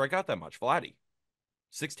doesn't really strike out that much. Vladdy,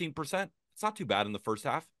 16%. It's not too bad in the first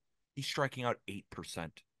half. He's striking out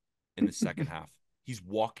 8% in the second half. He's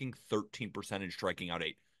walking 13% and striking out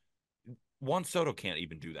 8. Juan Soto can't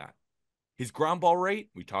even do that. His ground ball rate,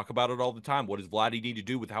 we talk about it all the time. What does Vladdy need to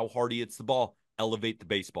do with how hard he hits the ball? Elevate the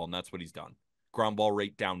baseball, and that's what he's done. Ground ball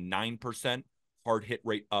rate down 9%, hard hit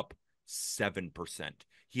rate up 7%.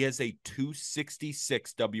 He has a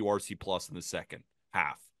 266 WRC plus in the second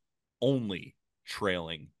half, only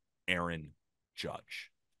trailing Aaron Judge.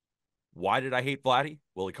 Why did I hate Vladdy?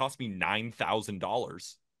 Well, it cost me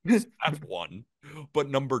 $9,000. That's one. But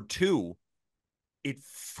number two, it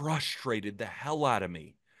frustrated the hell out of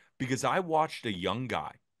me because I watched a young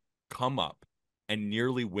guy come up and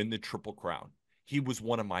nearly win the Triple Crown. He was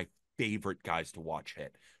one of my favorite guys to watch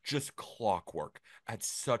hit. Just clockwork at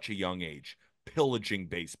such a young age, pillaging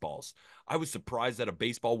baseballs. I was surprised that a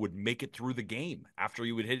baseball would make it through the game after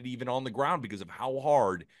he would hit it even on the ground because of how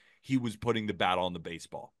hard he was putting the bat on the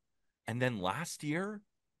baseball. And then last year,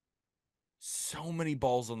 so many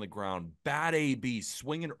balls on the ground, bad AB,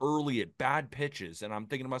 swinging early at bad pitches. And I'm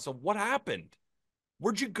thinking to myself, what happened?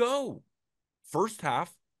 Where'd you go? First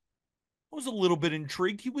half, I was a little bit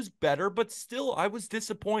intrigued. He was better, but still, I was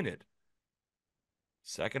disappointed.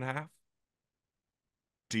 Second half,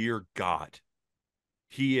 dear God,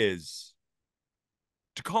 he is,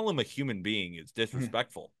 to call him a human being is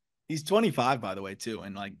disrespectful. He's 25, by the way, too,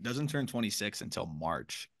 and like doesn't turn 26 until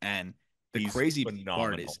March. And the crazy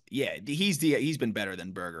part is, he's been better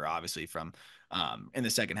than Berger, obviously, from in the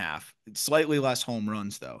second half. Slightly less home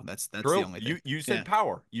runs, though. That's True. the only thing. You said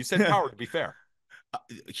power. You said power, to be fair.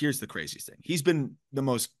 Here's the craziest thing. He's been the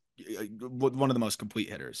most one of the most complete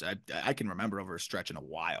hitters I can remember over a stretch in a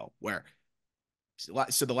while. Where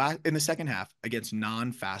so the last in the second half against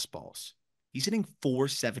non-fastballs, he's hitting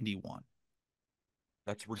 471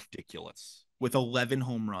 That's ridiculous. with 11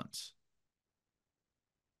 home runs.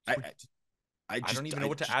 It's I rid- I don't even know I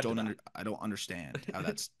what to just add to that. I don't understand how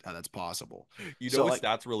that's possible. You know So what like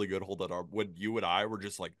stats really good? Hold on. When you and I were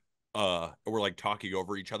just like, we're like talking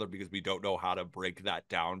over each other because we don't know how to break that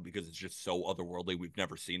down because it's just so otherworldly. We've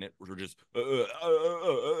never seen it. We're just,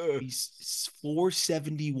 he's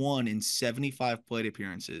 471 in 75 plate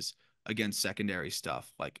appearances against secondary stuff.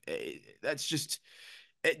 Like that's just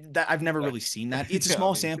that I've never really seen that. It's a Yeah, I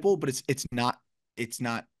small mean, sample, but it's not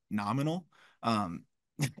nominal. Um,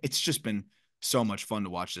 it's just been so much fun to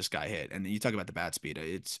watch this guy hit. And you talk about the bat speed,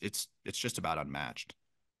 it's just about unmatched.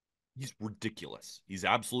 he's ridiculous. He's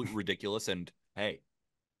absolutely ridiculous. And hey,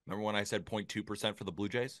 remember when I said 0.2% for the Blue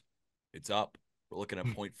Jays? It's up. We're looking at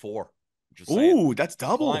 0.4. Just saying. Ooh, that's They're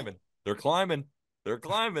double. climbing. They're climbing. They're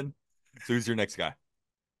climbing. So who's your next guy?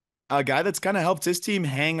 A guy that's kind of helped his team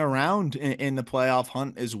hang around in the playoff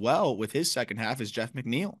hunt as well with his second half is Jeff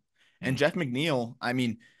McNeil. And Hmm. Jeff McNeil, I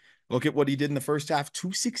mean, look at what he did in the first half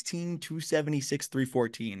 216, 276,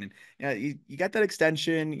 314. And yeah, you got that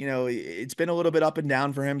extension. It's been a little bit up and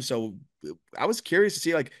down for him. So I was curious to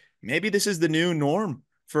see, like, maybe this is the new norm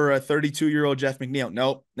for a 32-year-old Jeff McNeil.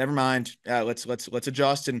 Nope, never mind. Let's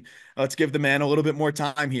adjust and let's give the man a little bit more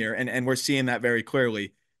time here. And we're seeing that very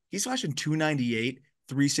clearly. He's flashing 298,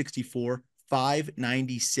 364,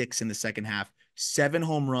 596 in the second half, 7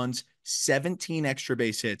 home runs, 17 extra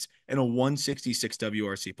base hits, and a 166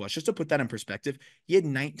 WRC plus. Just to put that in perspective, he had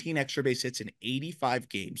 19 extra base hits in 85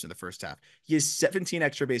 games in the first half. He has 17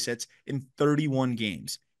 extra base hits in 31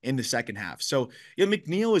 games in the second half. So,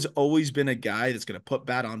 McNeil has always been a guy that's going to put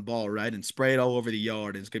bat on ball, right, and spray it all over the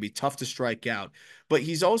yard, and it's going to be tough to strike out. But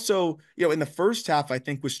he's also, in the first half, I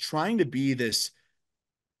think was trying to be this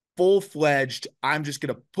full-fledged, I'm just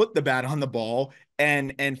going to put the bat on the ball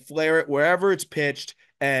and flare it wherever it's pitched.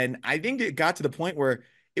 And I think it got to the point where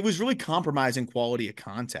it was really compromising quality of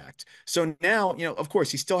contact. So now, of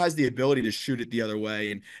course, he still has the ability to shoot it the other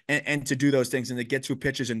way and to do those things and to get to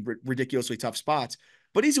pitches in ridiculously tough spots.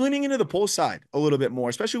 But he's leaning into the pull side a little bit more,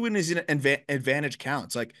 especially when he's in advantage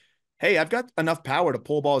counts. Like, hey, I've got enough power to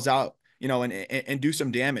pull balls out, and do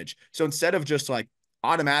some damage. So instead of just like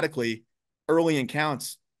automatically early in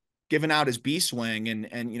counts giving out his B swing and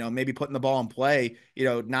maybe putting the ball in play,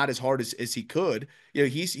 not as hard as he could.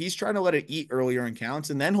 He's trying to let it eat earlier in counts,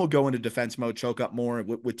 and then he'll go into defense mode, choke up more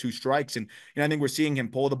with 2 strikes. And I think we're seeing him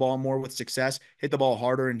pull the ball more with success, hit the ball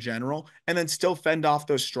harder in general, and then still fend off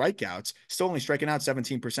those strikeouts. Still only striking out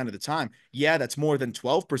 17% of the time. Yeah, that's more than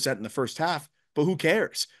 12% in the first half. But who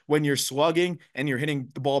cares when you're slugging and you're hitting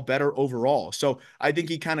the ball better overall? So I think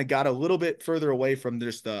he kind of got a little bit further away from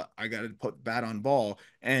just I got to put bat on ball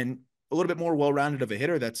and a little bit more well-rounded of a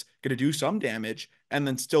hitter that's going to do some damage and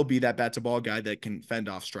then still be that bat to ball guy that can fend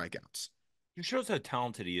off strikeouts. It shows how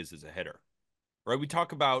talented he is as a hitter, right? We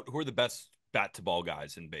talk about who are the best bat to ball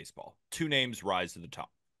guys in baseball. Two names rise to the top: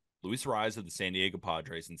 Luis Rise of the San Diego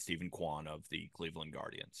Padres and Stephen Kwan of the Cleveland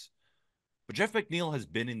Guardians. But Jeff McNeil has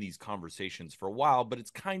been in these conversations for a while, but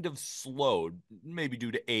it's kind of slowed, maybe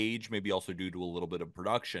due to age, maybe also due to a little bit of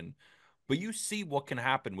production. But you see what can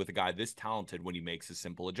happen with a guy this talented when he makes a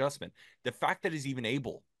simple adjustment. The fact that he's even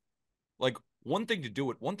able, like, one thing to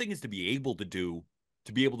do it, one thing is to be able to do,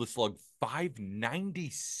 to be able to slug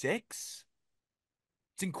 596.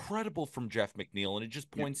 It's incredible from Jeff McNeil, and it just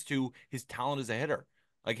Yeah. points to his talent as a hitter.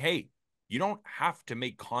 Like, hey, you don't have to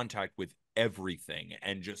make contact with everything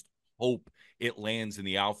and just hope it lands in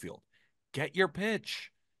the outfield. Get your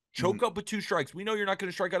pitch. Choke Mhm. up with 2 strikes. We know you're not going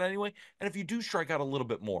to strike out anyway. And if you do strike out a little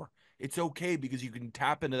bit more, it's okay because you can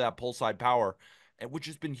tap into that pull side power, which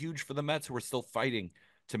has been huge for the Mets who are still fighting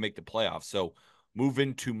to make the playoffs. So move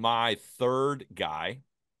into my third guy.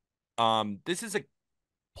 This is a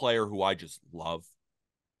player who I just love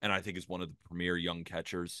and I think is one of the premier young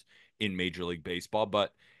catchers in Major League Baseball,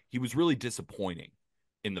 but he was really disappointing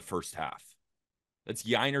in the first half. That's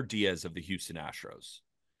Yainer Diaz of the Houston Astros.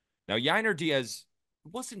 Now, Yainer Diaz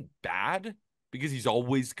wasn't bad because he's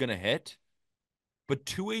always going to hit, but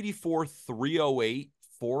 284, 308,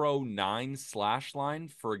 409 slash line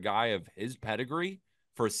for a guy of his pedigree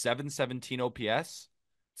for a 717 OPS,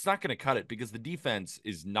 it's not going to cut it because the defense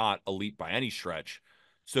is not elite by any stretch.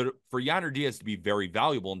 So for Yainer Diaz to be very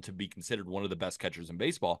valuable and to be considered one of the best catchers in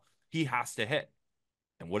baseball, he has to hit.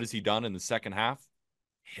 And what has he done in the second half?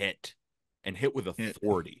 Hit and hit with Yeah.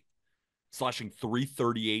 authority, slashing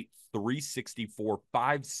 338, 364,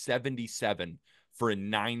 577 for a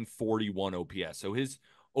 941 OPS. So his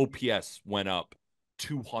OPS went up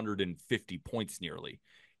 250 points nearly.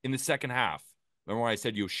 In the second half, remember when I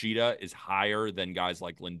said Yoshida is higher than guys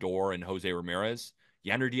like Lindor and Jose Ramirez?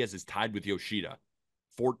 Yander Diaz is tied with Yoshida.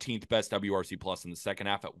 14th best WRC plus in the second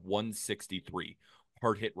half at 163.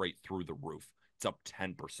 Hard hit rate through the roof. It's up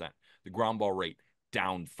 10%. The ground ball rate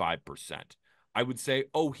down 5%. I would say,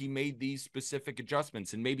 oh, he made these specific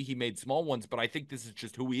adjustments and maybe he made small ones, but I think this is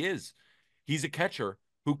just who he is. He's a catcher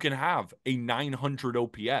who can have a 900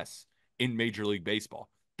 OPS in Major League Baseball.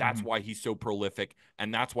 That's why he's so prolific.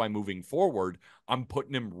 And that's why moving forward, I'm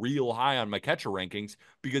putting him real high on my catcher rankings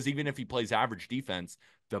because even if he plays average defense,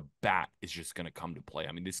 the bat is just going to come to play.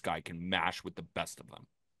 I mean, this guy can mash with the best of them.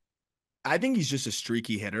 I think he's just a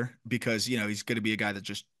streaky hitter because, he's going to be a guy that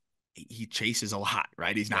just he chases a lot,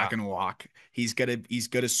 right? He's not Yeah, going to walk. He's going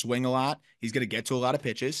to swing a lot. He's going to get to a lot of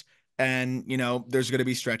pitches. And, there's going to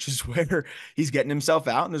be stretches where he's getting himself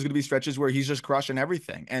out, and there's going to be stretches where he's just crushing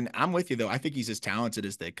everything. And I'm with you, though. I think he's as talented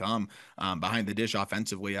as they come behind the dish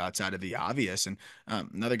offensively outside of the obvious. And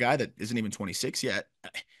another guy that isn't even 26 yet,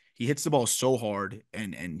 he hits the ball so hard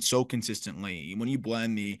and so consistently. When you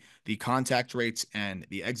blend the contact rates and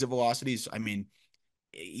the exit velocities, I mean,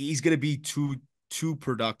 he's going to be too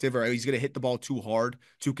productive, or he's going to hit the ball too hard,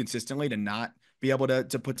 too consistently to not be able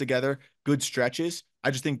to put together good stretches. I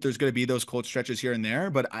just think there's going to be those cold stretches here and there,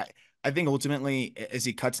 but I think ultimately as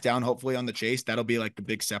he cuts down, hopefully on the chase, that'll be like the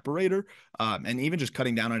big separator. And even just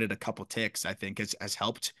cutting down on it a couple ticks, I think has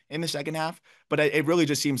helped in the second half. But it really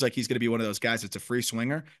just seems like he's going to be one of those guys that's a free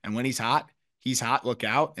swinger. And when he's hot, look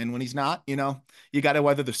out. And when he's not, you got to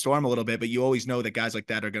weather the storm a little bit, but you always know that guys like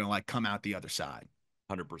that are going to like come out the other side.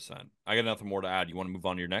 100%. I got nothing more to add. You want to move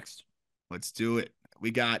on to your next? Let's do it. We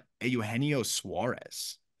got Eugenio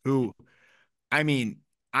Suarez, who, I mean,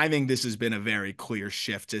 I think this has been a very clear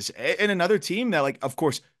shift. And another team that, like, of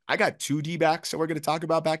course, I got two D backs that we're going to talk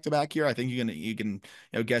about back to back here. I think you can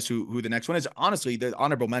guess who the next one is. Honestly, the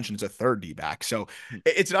honorable mention is a third D back, so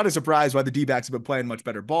it's not a surprise why the D backs have been playing much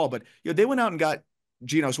better ball. But they went out and got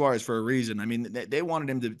Geno Suarez for a reason. I mean, they wanted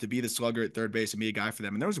him to be the slugger at third base and be a guy for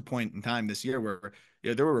them. And there was a point in time this year where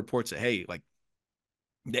there were reports that, hey, like,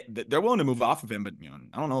 they're willing to move off of him, but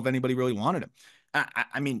I don't know if anybody really wanted him.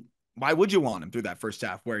 I mean, why would you want him through that first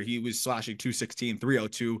half where he was slashing 216,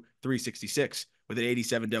 302, 366 with an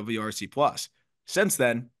 87 WRC plus? Since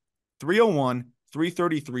then, 301,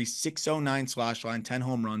 333, 609 slash line, 10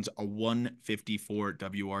 home runs, a 154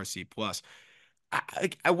 WRC plus.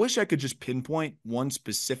 I wish I could just pinpoint one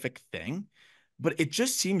specific thing, but it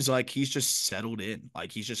just seems like he's just settled in.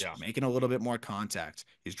 Like he's just making a little bit more contact.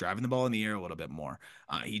 He's driving the ball in the air a little bit more.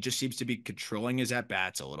 He just seems to be controlling his at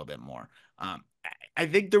bats a little bit more. I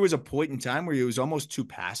think there was a point in time where he was almost too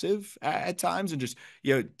passive at times and just,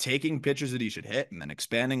 taking pitches that he should hit and then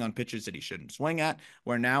expanding on pitches that he shouldn't swing at,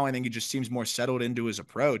 where now I think he just seems more settled into his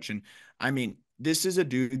approach. And I mean, this is a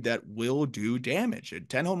dude that will do damage.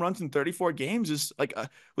 10 home runs in 34 games is like,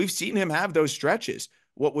 we've seen him have those stretches.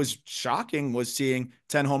 What was shocking was seeing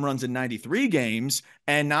 10 home runs in 93 games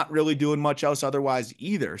and not really doing much else otherwise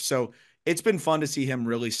either. So it's been fun to see him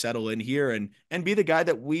really settle in here and be the guy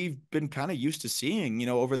that we've been kind of used to seeing,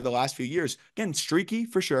 over the last few years. Again, streaky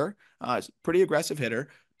for sure, pretty aggressive hitter,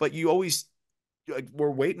 but you always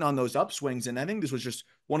were waiting on those upswings. And I think this was just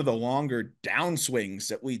one of the longer downswings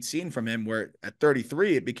that we'd seen from him, where at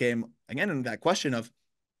 33, it became, again, that question of,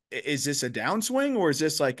 is this a downswing or is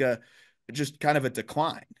this like just kind of a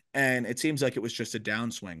decline? And it seems like it was just a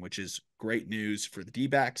downswing, which is great news for the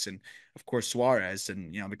D-backs and, of course, Suarez.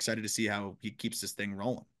 And, I'm excited to see how he keeps this thing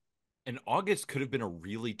rolling. And August could have been a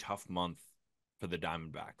really tough month for the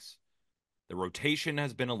Diamondbacks. The rotation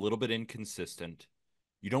has been a little bit inconsistent.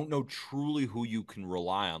 You don't know truly who you can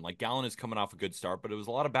rely on. Like Gallen is coming off a good start, but it was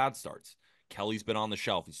a lot of bad starts. Kelly's been on the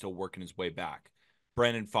shelf. He's still working his way back.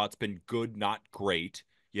 Brandon Pfaadt's been good, not great.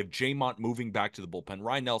 You have Jamont moving back to the bullpen.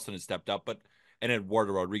 Ryan Nelson has stepped up, and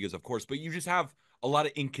Eduardo Rodriguez, of course, but you just have a lot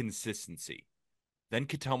of inconsistency. Then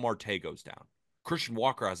Ketel Marte goes down. Christian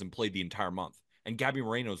Walker hasn't played the entire month, and Gabby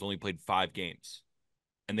Moreno's only played 5 games.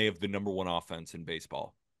 And they have the number 1 offense in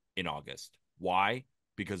baseball in August. Why?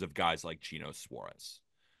 Because of guys like Geno Suarez.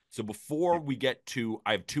 So before we get to,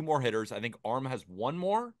 I have 2 more hitters. I think Arm has 1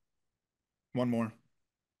 more. One more.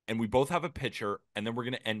 And we both have a pitcher, and then we're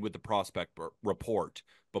going to end with the prospect report.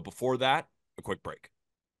 But before that, a quick break.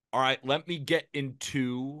 All right, let me get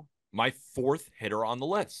into my 4th hitter on the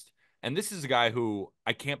list. And this is a guy who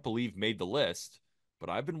I can't believe made the list, but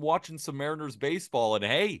I've been watching some Mariners baseball, and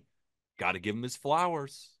hey, got to give him his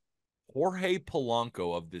flowers. Jorge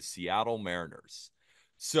Polanco of the Seattle Mariners.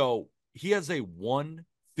 So he has a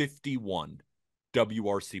 151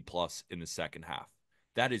 WRC plus in the second half.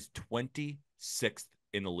 That is 26th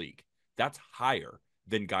in the league. That's higher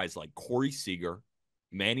than guys like Corey Seager,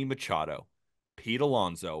 Manny Machado, Pete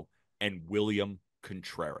Alonso, and William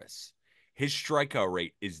Contreras. His strikeout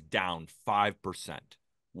rate is down 5%.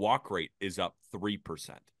 Walk rate is up 3%.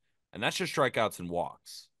 And that's just strikeouts and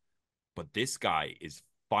walks. But this guy is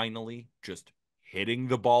finally just hitting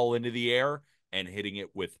the ball into the air and hitting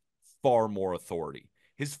it with far more authority.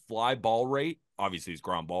 His fly ball rate, obviously his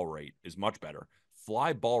ground ball rate is much better.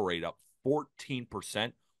 Fly ball rate up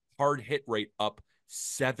 14%, hard hit rate up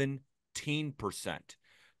 17%.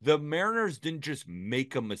 The Mariners didn't just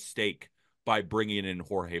make a mistake by bringing in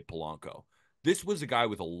Jorge Polanco. This was a guy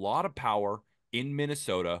with a lot of power in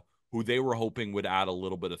Minnesota who they were hoping would add a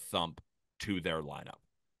little bit of thump to their lineup.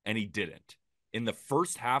 And he didn't. In the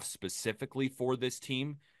first half, specifically for this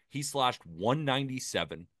team, he slashed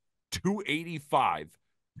 197, 285,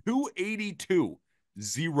 282,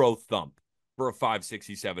 zero thump for a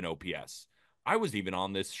 567 OPS. I was even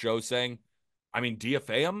on this show saying,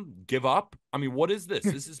 DFA him, give up. What is this?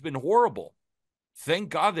 This has been horrible. Thank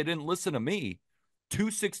God they didn't listen to me.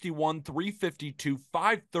 261, 352,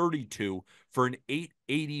 532 for an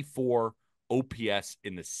 884 OPS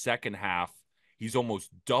in the second half. He's almost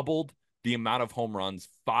doubled the amount of home runs,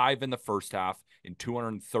 5 in the first half in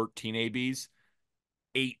 213 ABs,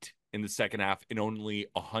 8 in the second half in only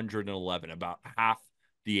 111, about half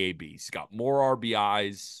the ABs. He's got more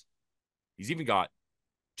RBIs. He's even got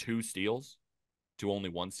 2 steals to only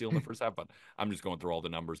 1 steal in the first half, but I'm just going through all the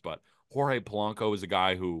numbers. But Jorge Polanco is a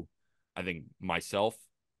guy who I think myself,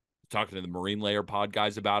 talking to the Marine Layer pod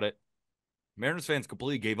guys about it, Mariners fans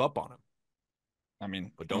completely gave up on him.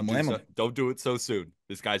 But don't do it so soon.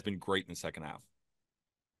 This guy's been great in the second half.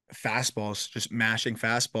 Fastballs, just mashing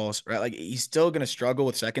fastballs, right? Like he's still going to struggle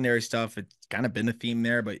with secondary stuff. It's kind of been a theme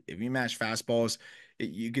there, but if you mash fastballs,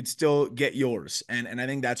 you could still get yours. And I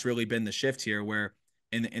think that's really been the shift here where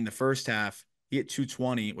in the first half, he hit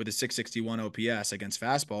 220 with a 661 OPS against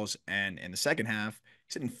fastballs. And in the second half,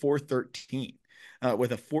 he's hitting 413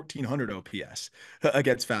 with a 1400 OPS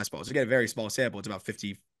against fastballs. Again, a very small sample. It's about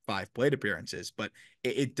 55 plate appearances, but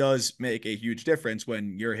it does make a huge difference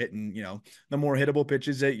when you're hitting, the more hittable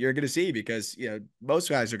pitches that you're going to see because, most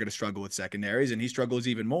guys are going to struggle with secondaries and he struggles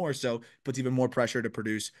even more. So puts even more pressure to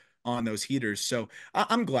produce on those heaters. So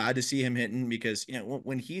I'm glad to see him hitting because,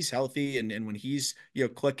 when he's healthy and when he's,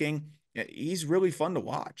 clicking, he's really fun to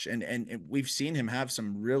watch. And we've seen him have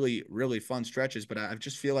some really, really fun stretches, but I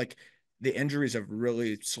just feel like the injuries have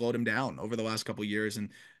really slowed him down over the last couple of years. And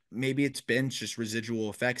maybe it's been just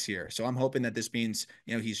residual effects here. So I'm hoping that this means,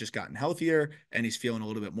 he's just gotten healthier and he's feeling a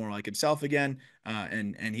little bit more like himself again.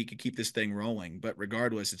 And he could keep this thing rolling. But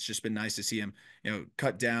regardless, it's just been nice to see him,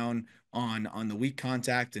 cut down on the weak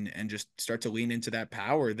contact and just start to lean into that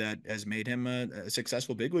power that has made him a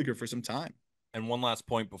successful big leaguer for some time. And one last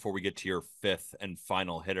point before we get to your fifth and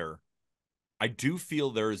final hitter. I do feel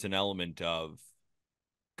there is an element of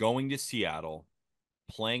going to Seattle,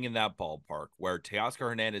 playing in that ballpark where Teoscar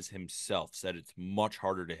Hernandez himself said it's much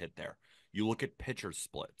harder to hit there. You look at pitcher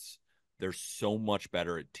splits, they're so much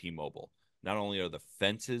better at T-Mobile. Not only are the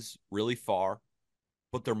fences really far,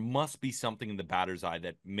 but there must be something in the batter's eye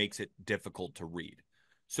that makes it difficult to read.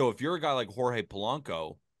 So if you're a guy like Jorge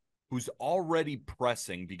Polanco, who's already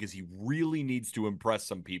pressing because he really needs to impress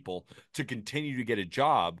some people to continue to get a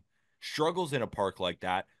job, struggles in a park like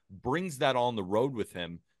that, brings that on the road with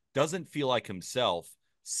him, doesn't feel like himself,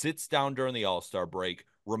 sits down during the All-Star break,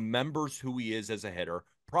 remembers who he is as a hitter,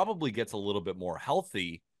 probably gets a little bit more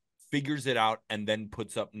healthy, figures it out, and then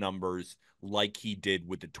puts up numbers like he did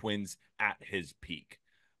with the Twins at his peak.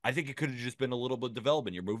 I think it could have just been a little bit of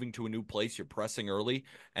development. You're moving to a new place, you're pressing early,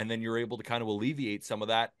 and then you're able to kind of alleviate some of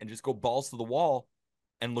that and just go balls to the wall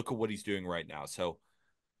and look at what he's doing right now. So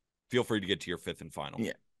feel free to get to your fifth and final.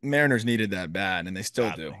 Yeah. Mariners needed that bad, and they still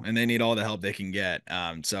Badly. do, and they need all the help they can get.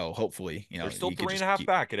 So hopefully, they're still 3.5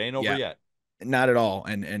 back. It ain't over yet. Not at all,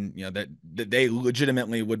 and that they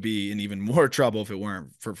legitimately would be in even more trouble if it weren't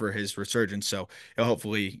for his resurgence. So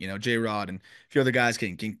hopefully, J Rod and a few other guys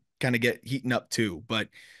can kind of get heating up too. But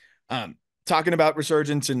talking about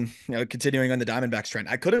resurgence and continuing on the Diamondbacks trend,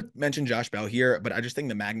 I could have mentioned Josh Bell here, but I just think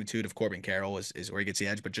the magnitude of Corbin Carroll is where he gets the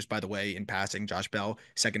edge. But just by the way, in passing, Josh Bell,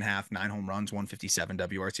 second half, 9 home runs, 157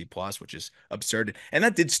 WRC plus, which is absurd. And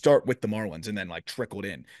that did start with the Marlins and then trickled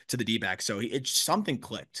in to the D-backs. So it's something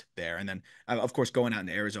clicked there. And then of course going out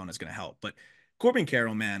into Arizona is going to help. But Corbin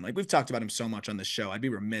Carroll, man, we've talked about him so much on this show. I'd be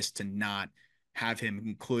remiss to not have him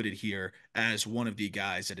included here as one of the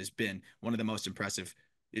guys that has been one of the most impressive.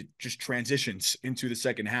 It just transitions into the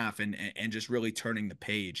second half and just really turning the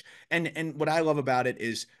page. And what I love about it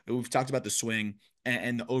is we've talked about the swing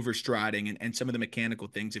and the overstriding and some of the mechanical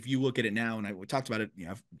things. If you look at it now, and we talked about it,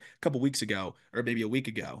 a couple weeks ago or maybe a week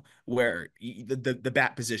ago, where the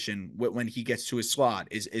bat position when he gets to his slot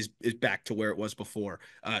is back to where it was before.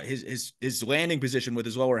 His landing position with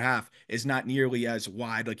his lower half is not nearly as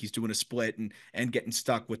wide, like he's doing a split and getting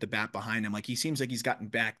stuck with the bat behind him. Like he seems like he's gotten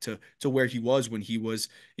back to where he was when he was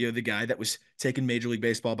the guy that was taking Major League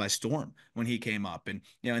Baseball by storm when he came up. And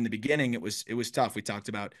in the beginning it was tough. We talked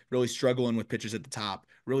about really struggling with pitchers at the top,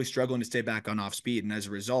 really struggling to stay back on off speed. And as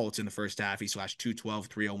a result, in the first half, he slashed 212,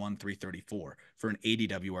 301, 334 for an 80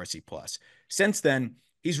 WRC plus. Since then,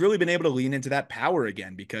 he's really been able to lean into that power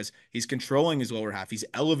again because he's controlling his lower half. He's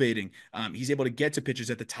elevating. He's able to get to pitches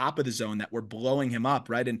at the top of the zone that were blowing him up,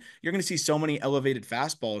 right? And you're going to see so many elevated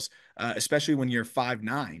fastballs, especially when you're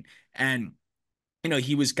 5'9". And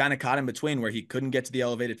he was kind of caught in between where he couldn't get to the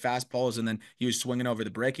elevated fastballs and then he was swinging over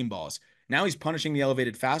the breaking balls. Now he's punishing the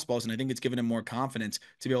elevated fastballs, and I think it's given him more confidence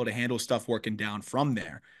to be able to handle stuff working down from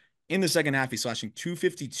there. In the second half, he's slashing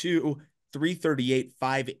 252, 338,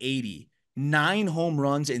 580, 9 home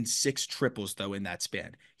runs and 6 triples, though, in that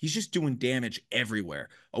span. He's just doing damage everywhere.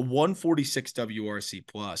 A 146 WRC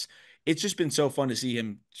plus. It's just been so fun to see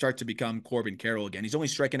him start to become Corbin Carroll again. He's only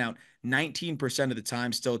striking out 19% of the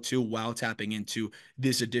time still, too, while tapping into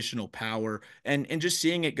this additional power and just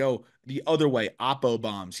seeing it go the other way. Oppo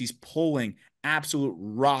bombs. He's pulling absolute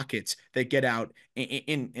rockets that get out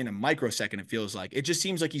in a microsecond, it feels like. It just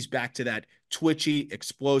seems like he's back to that twitchy,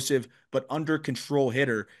 explosive, but under control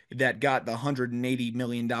hitter that got the $180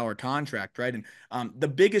 million contract, right? And the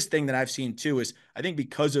biggest thing that I've seen too is I think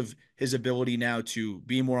because of his ability now to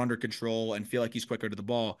be more under control and feel like he's quicker to the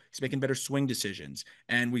ball, he's making better swing decisions.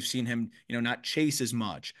 And we've seen him, not chase as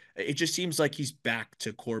much. It just seems like he's back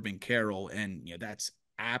to Corbin Carroll, and that's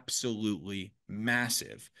absolutely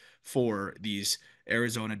massive for these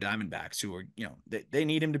Arizona Diamondbacks who are, they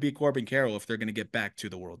need him to be Corbin Carroll if they're going to get back to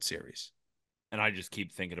the World Series. And I just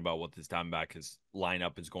keep thinking about what this Diamondback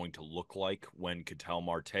lineup is going to look like when Ketel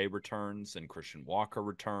Marte returns and Christian Walker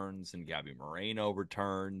returns and Gabby Moreno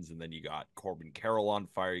returns. And then you got Corbin Carroll on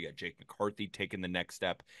fire. You got Jake McCarthy taking the next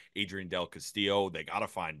step. Adrian Del Castillo. They got to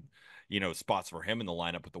find, spots for him in the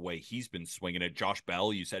lineup with the way he's been swinging it. Josh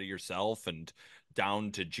Bell, you said it yourself, and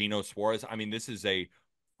down to Gino Suarez. I mean, this is a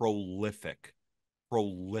prolific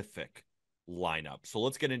lineup. So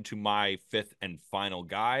let's get into my fifth and final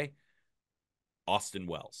guy. Austin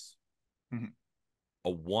Wells, a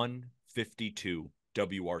 152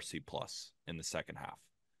 WRC plus in the second half,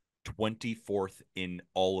 24th in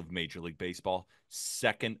all of Major League Baseball,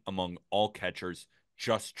 second among all catchers,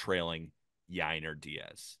 just trailing Yainer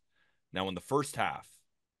Diaz. Now, in the first half,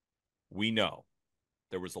 we know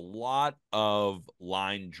there was a lot of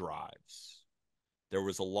line drives. There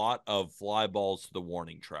was a lot of fly balls to the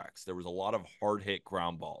warning tracks. There was a lot of hard hit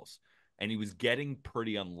ground balls, and he was getting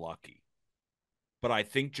pretty unlucky. But I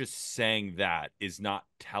think just saying that is not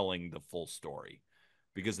telling the full story,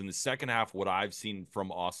 because in the second half, what I've seen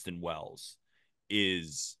from Austin Wells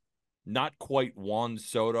is not quite Juan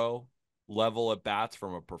Soto level at bats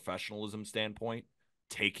from a professionalism standpoint,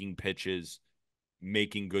 taking pitches,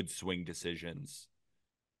 making good swing decisions,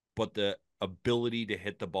 but the ability to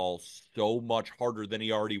hit the ball so much harder than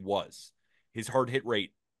he already was. His hard hit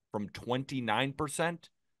rate from 29%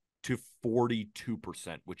 to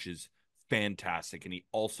 42%, which is fantastic. And he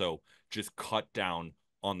also just cut down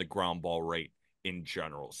on the ground ball rate in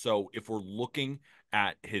general. So if we're looking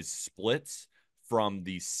at his splits from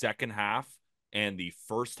the second half and the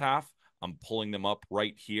first half, I'm pulling them up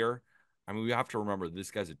right here. I mean, we have to remember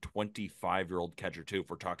this guy's a 25-year-old catcher too, if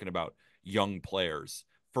we're talking about young players.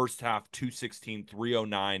 First half, 216,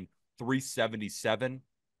 309, 377,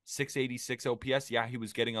 686 OPS. Yeah, he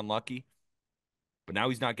was getting unlucky, but now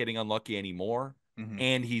he's not getting unlucky anymore.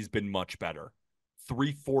 And he's been much better.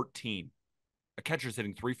 314. A catcher's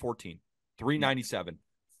hitting 314, 397,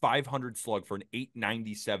 500 slug for an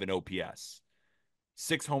 897 OPS.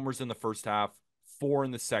 6 homers in the first half, 4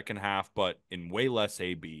 in the second half, but in way less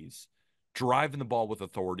ABs. Driving the ball with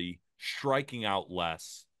authority, striking out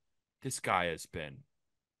less. This guy has been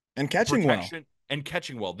and catching protection, well. And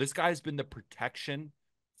catching well. This guy has been the protection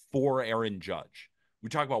for Aaron Judge. We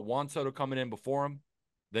talk about Juan Soto coming in before him,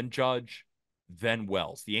 then Judge, then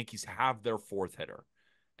Wells. The Yankees have their fourth hitter.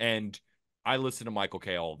 And I listen to Michael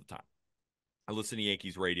Kay all the time. I listen to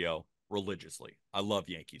Yankees radio religiously. I love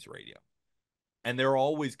Yankees radio. And they're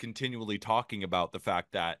always continually talking about the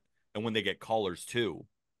fact that, and when they get callers too,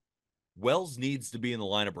 Wells needs to be in the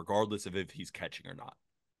lineup regardless of if he's catching or not.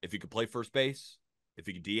 If he could play first base, if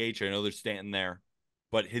he could DH, I know there's Stanton there,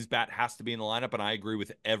 but his bat has to be in the lineup. And I agree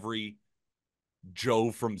with every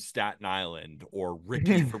Joe from Staten Island or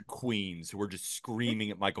Ricky from Queens who are just screaming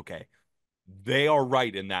at Michael Kay. They are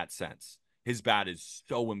right in that sense. His bat is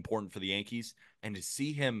so important for the Yankees. And to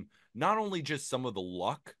see him not only just some of the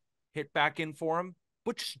luck hit back in for him,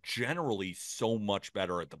 but just generally so much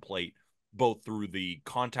better at the plate, both through the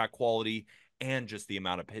contact quality and just the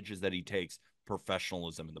amount of pitches that he takes,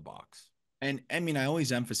 professionalism in the box. And I mean, I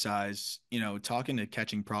always emphasize, talking to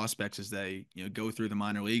catching prospects as they, go through the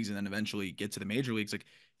minor leagues and then eventually get to the major leagues, like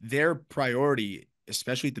their priority,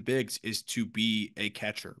 especially at the bigs, is to be a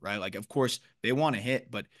catcher, right? Like, of course, they want to hit,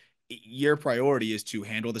 but your priority is to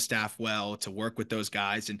handle the staff well, to work with those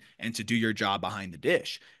guys and to do your job behind the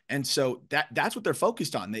dish. And so that's what they're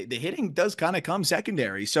focused on. The hitting does kind of come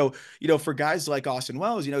secondary. So, for guys like Austin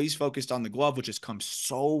Wells, he's focused on the glove, which has come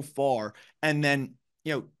so far. And then,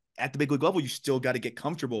 at the big league level, you still got to get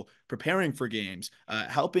comfortable preparing for games,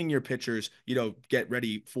 helping your pitchers, get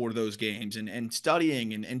ready for those games and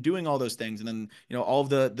studying and doing all those things. And then, all of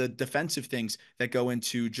the defensive things that go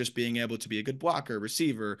into just being able to be a good blocker,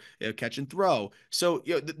 receiver, catch and throw. So,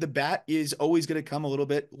 the bat is always going to come a little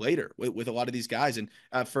bit later with a lot of these guys. And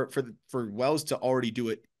for Wells to already do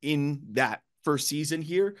it in that first season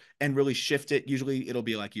here and really shift it, usually it'll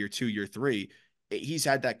be like year 2, year 3. He's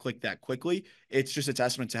had that click that quickly. It's just a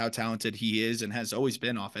testament to how talented he is and has always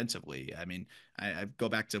been offensively. I mean, I go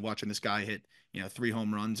back to watching this guy hit, 3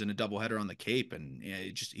 home runs and a doubleheader on the Cape, and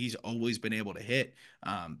he's always been able to hit.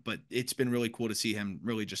 But it's been really cool to see him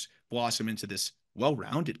really just blossom into this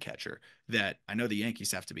well-rounded catcher that I know the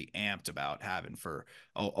Yankees have to be amped about having for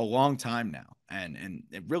a long time now. And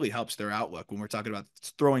it really helps their outlook when we're talking about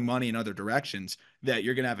throwing money in other directions, that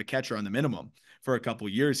you're going to have a catcher on the minimum for a couple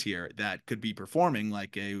years here that could be performing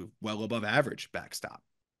like a well above average backstop.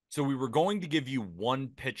 So we were going to give you one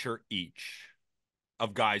pitcher each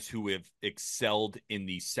of guys who have excelled in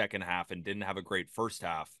the second half and didn't have a great first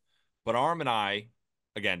half. But Arm and I,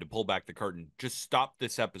 again, to pull back the curtain, just stopped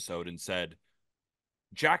this episode and said,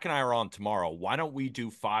 Jack and I are on tomorrow. Why don't we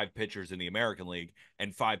do 5 pitchers in the American League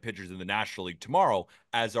and 5 pitchers in the National League tomorrow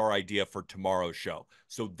as our idea for tomorrow's show?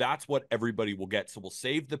 So that's what everybody will get. So we'll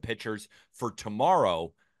save the pitchers for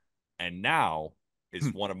tomorrow. And now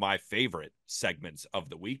is one of my favorite segments of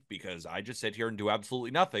the week because I just sit here and do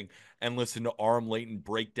absolutely nothing and listen to Aram Leighton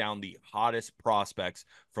break down the hottest prospects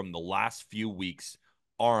from the last few weeks.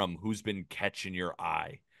 Aram, who's been catching your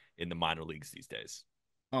eye in the minor leagues these days?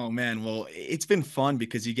 Oh man, well, it's been fun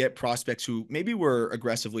because you get prospects who maybe were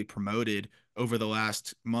aggressively promoted over the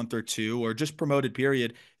last month or two, or just promoted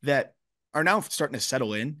period, that are now starting to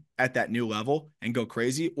settle in at that new level and go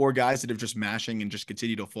crazy, or guys that have just mashing and just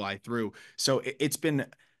continue to fly through. So it's been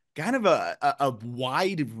kind of a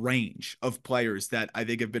wide range of players that I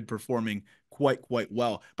think have been performing quite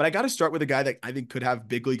well. But I got to start with a guy that I think could have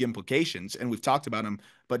big league implications, and we've talked about him,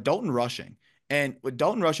 but Dalton Rushing. And with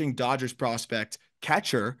Dalton Rushing, Dodgers prospect,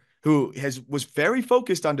 catcher, who was very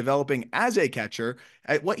focused on developing as a catcher.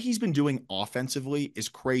 What he's been doing offensively is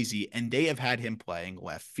crazy, and they have had him playing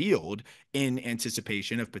left field in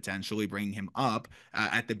anticipation of potentially bringing him up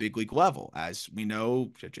at the big league level. As we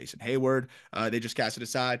know, Jason Hayward, they just cast it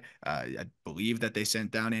aside. I believe that they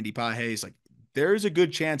sent down Andy Pages. Like, there's a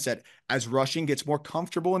good chance that as Rushing gets more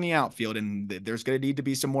comfortable in the outfield, and there's going to need to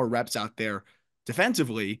be some more reps out there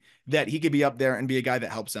defensively, that he could be up there and be a guy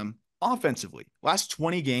that helps them offensively. Last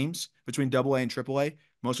 20 games between AA and AAA,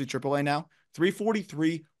 mostly AAA now,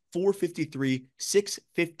 343, 453,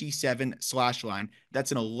 657 slash line.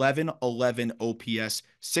 That's an 11-11 OPS,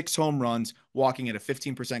 6 home runs, walking at a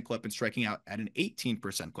 15% clip and striking out at an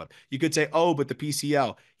 18% clip. You could say, oh, but the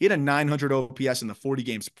PCL, he had a 900 OPS in the 40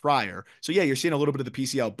 games prior. So yeah, you're seeing a little bit of the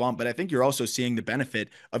PCL bump, but I think you're also seeing the benefit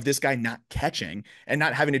of this guy not catching and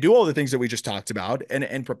not having to do all the things that we just talked about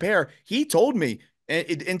and prepare. He told me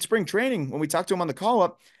in spring training, when we talked to him on the call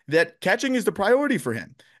up, that catching is the priority for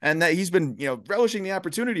him, and that he's been, relishing the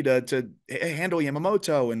opportunity to handle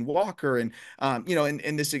Yamamoto and Walker and,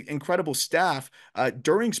 and this incredible staff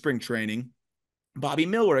during spring training, Bobby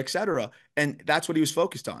Miller, etc. And that's what he was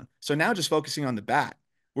focused on. So now just focusing on the bat,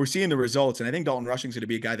 we're seeing the results. And I think Dalton Rushing is going to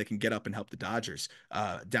be a guy that can get up and help the Dodgers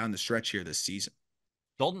down the stretch here this season.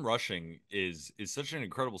 Dalton Rushing is such an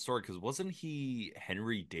incredible story because wasn't he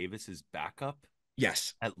Henry Davis's backup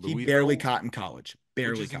Yes. at He barely Louisville? cot in college. Which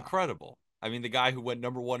Barely is caught. incredible. I mean, the guy who went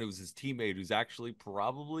number one, it was his teammate, who's actually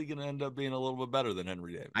probably going to end up being a little bit better than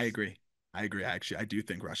Henry I Davis. agree. I agree. Actually, I do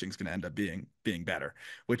think Rushing's going to end up being better,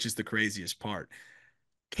 which is the craziest part.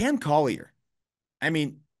 Cam Collier. I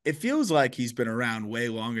mean, it feels like he's been around way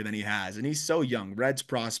longer than he has, and he's so young. Reds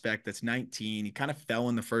prospect that's 19. He kind of fell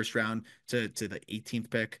in the first round to the 18th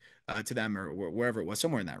pick to them, or wherever it was,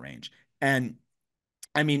 somewhere in that range. And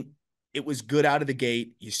I mean, it was good out of the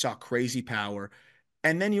gate. You saw crazy power.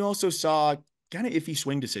 And then you also saw kind of iffy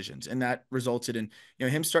swing decisions. And that resulted in,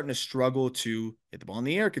 him starting to struggle to hit the ball in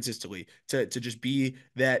the air consistently, to just be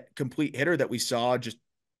that complete hitter that we saw just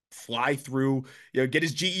fly through, get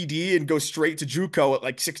his GED and go straight to JUCO at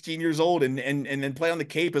like 16 years old and then play on the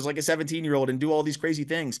Cape as like a 17-year-old and do all these crazy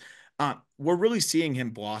things. We're really seeing him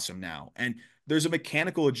blossom now. And there's a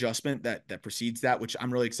mechanical adjustment that precedes that, which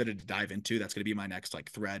I'm really excited to dive into. That's going to be my next like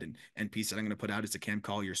thread and piece that I'm going to put out is the Cam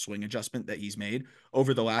Collier swing adjustment that he's made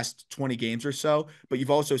over the last 20 games or so. But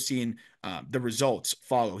you've also seen the results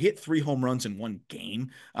follow. He hit 3 home runs in one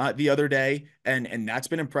game the other day, and that's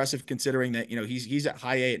been impressive considering that he's at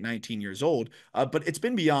high A at 19 years old. But it's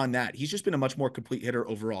been beyond that. He's just been a much more complete hitter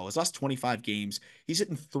overall. His last 25 games, he's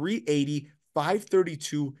hitting 380.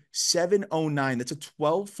 532, 709. That's a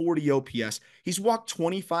 1240 OPS. He's walked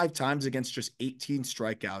 25 times against just 18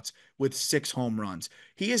 strikeouts with 6 home runs.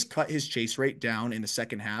 He has cut his chase rate down in the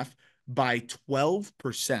second half by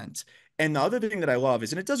 12%. And the other thing that I love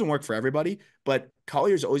is, and it doesn't work for everybody, but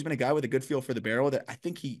Collier's always been a guy with a good feel for the barrel that I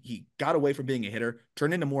think he got away from being a hitter,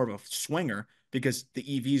 turned into more of a swinger because the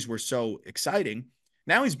EVs were so exciting.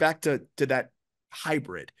 Now he's back to that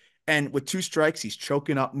hybrid. And with 2 strikes, he's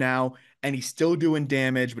choking up now and he's still doing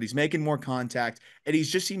damage, but he's making more contact and he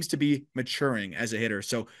just seems to be maturing as a hitter.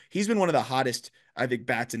 So he's been one of the hottest, I think,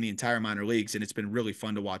 bats in the entire minor leagues. And it's been really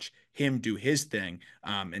fun to watch him do his thing.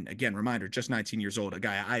 And again, reminder, just 19 years old, a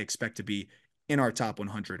guy I expect to be in our top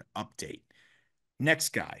 100 update. Next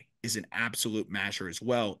guy is an absolute masher as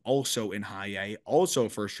well, also in high A, also a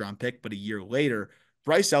first round pick, but a year later,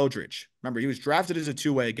 Bryce Eldridge. Remember, he was drafted as a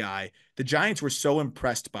two-way guy. The Giants were so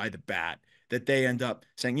impressed by the bat that they end up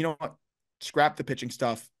saying, you know what, scrap the pitching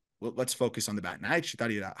stuff. Let's focus on the bat. And I actually thought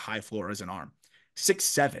he had a high floor as an arm.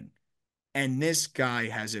 6'7". And this guy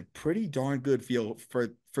has a pretty darn good feel for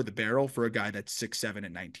the barrel for a guy that's 6'7"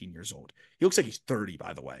 at 19 years old. He looks like he's 30,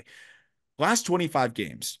 by the way. Last 25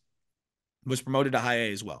 games, was promoted to high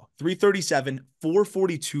A as well. 337,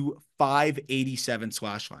 442, 587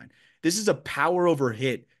 slash line. This is a power over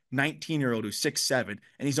hit 19-year-old who's 6'7", and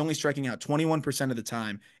he's only striking out 21% of the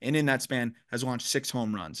time. And in that span, has launched 6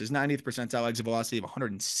 home runs. His 90th percentile exit velocity of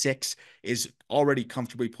 106 is already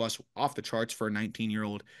comfortably plus off the charts for a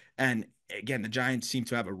 19-year-old. And again, the Giants seem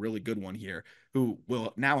to have a really good one here who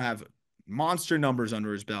will now have monster numbers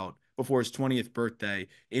under his belt before his 20th birthday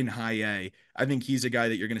in high A. I think he's a guy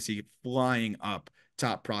that you're going to see flying up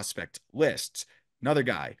top prospect lists. Another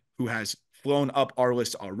guy who has flown up our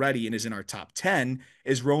list already and is in our top 10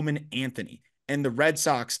 is Roman Anthony. And the Red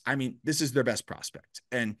Sox, I mean, this is their best prospect.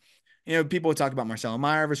 And people talk about Marcelo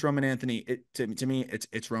Meyer versus Roman Anthony. To me,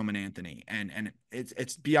 it's Roman Anthony, and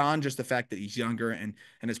it's beyond just the fact that he's younger and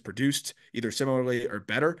has produced either similarly or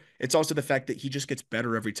better. It's also the fact that he just gets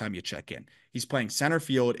better every time you check in. He's playing center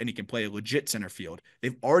field, and he can play a legit center field.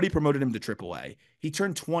 They've already promoted him to AAA. He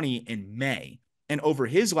turned 20 in May, and over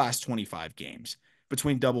his last 25 games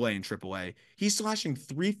between AA and AAA, he's slashing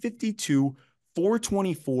 352,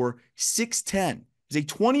 424, 610. He's a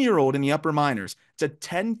 20-year-old in the upper minors. It's a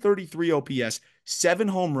 1033 OPS, 7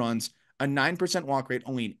 home runs, a 9% walk rate,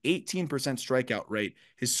 only an 18% strikeout rate.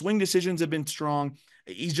 His swing decisions have been strong.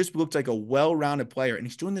 He's just looked like a well-rounded player, and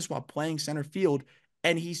he's doing this while playing center field,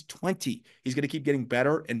 and he's 20. He's going to keep getting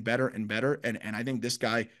better and better and better, and I think this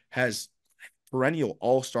guy has perennial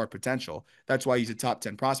all-star potential. That's why he's a top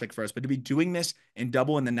 10 prospect for us. But to be doing this in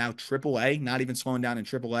double and then now AAA, not even slowing down in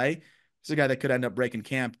AAA, this is a guy that could end up breaking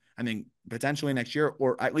camp, I mean, potentially next year,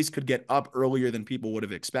 or at least could get up earlier than people would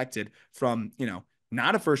have expected from,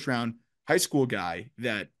 not a first round high school guy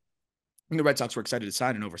that the Red Sox were excited to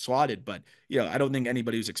sign and overslotted, but I don't think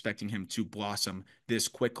anybody was expecting him to blossom this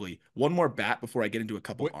quickly. One more bat before I get into a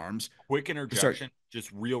couple arms. Quick Sorry. interjection, just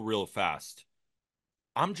real fast.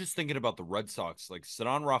 I'm just thinking about the Red Sox. Like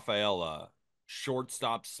Ceddanne Rafaela,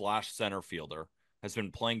 shortstop slash center fielder, has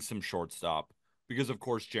been playing some shortstop because, of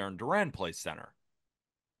course, Jarren Duran plays center.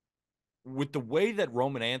 With the way that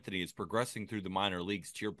Roman Anthony is progressing through the minor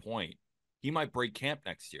leagues, to your point, he might break camp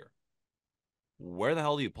next year. Where the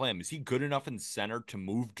hell do you play him? Is he good enough in center to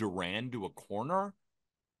move Duran to a corner?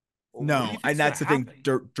 Or what do No, you and think's going that's to the thing.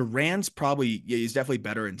 happen? Duran's probably, he's definitely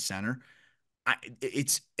better in center.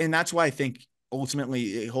 And that's why I think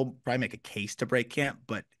ultimately he'll probably make a case to break camp,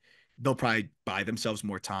 but they'll probably buy themselves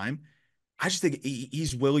more time. I just think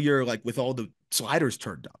he's Willier, like with all the sliders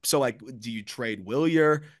turned up. So like, do you trade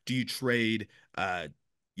Willier? Do you trade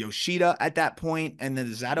Yoshida at that point? And then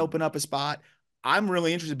does that open up a spot? I'm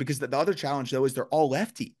really interested because the other challenge though is they're all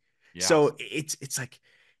lefty. Yeah. So it's like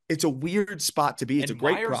it's a weird spot to be. It's a And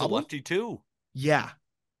great Meyer's a problem. lefty too. Yeah.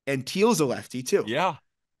 and Teal's a lefty too. Yeah.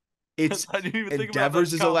 It's I didn't even think about that.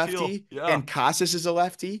 Endeavors is a Kyle Teal. lefty Yeah. and Casas is a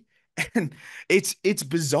lefty. And it's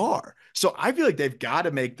bizarre. So I feel like they've got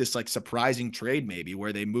to make this like surprising trade maybe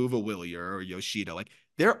where they move a Willier or Yoshida. Like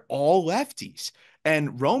they're all lefties.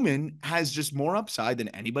 And Roman has just more upside than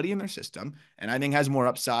anybody in their system. And I think has more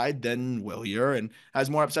upside than Willier and has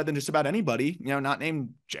more upside than just about anybody, not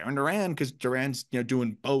named Jaron Duran, because Duran's,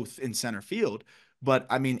 doing both in center field. But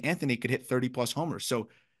I mean, Anthony could hit 30 plus homers. So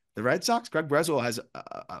the Red Sox, Greg Breslow has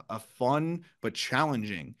a fun but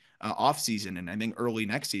challenging offseason, and I think early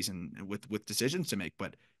next season with decisions to make.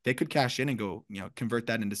 But they could cash in and go, convert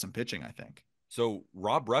that into some pitching, I think. So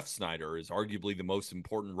Rob Refsnyder is arguably the most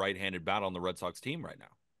important right-handed bat on the Red Sox team right now.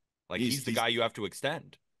 Like he's the guy you have to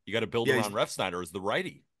extend. You got to build Yeah, around Refsnyder as the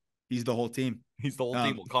righty. He's the whole team. He's the whole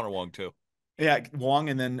team. Well, Connor Wong too. Yeah, Wong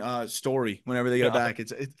and then Story whenever they get it Yeah. back.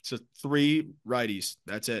 It's just three righties.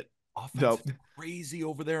 That's it. Offense is crazy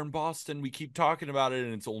over there in Boston. We keep talking about it,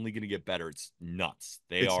 and it's only going to get better. It's nuts.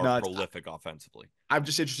 They It's are nuts. prolific offensively. I'm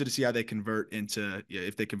just interested to see how they convert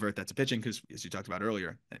if they convert that to pitching, because as you talked about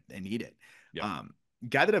earlier, they need it. Yeah.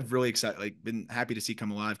 Guy that I've really excited, like been happy to see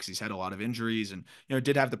come alive because he's had a lot of injuries and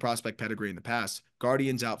did have the prospect pedigree in the past.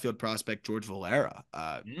 Guardians outfield prospect George Valera,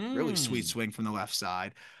 really sweet swing from the left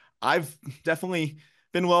side. I've definitely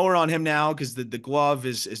been lower on him now because the glove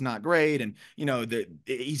is not great, and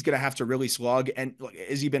he's gonna have to really slug. And like,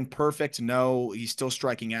 has he been perfect? No, he's still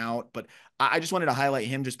striking out. But I just wanted to highlight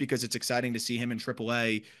him just because it's exciting to see him in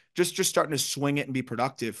AAA, just starting to swing it and be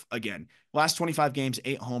productive again. Last 25 games,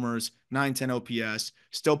 8 homers, 910 OPS,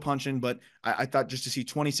 still punching. But I thought just to see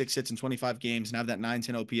 26 hits in 25 games and have that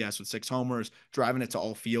 910 OPS with 6 homers, driving it to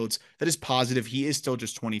all fields, that is positive. He is still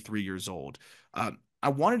just 23 years old. I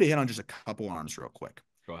wanted to hit on just a couple arms real quick.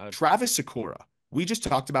 Go ahead. Travis Sakura. We just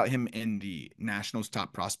talked about him in the Nationals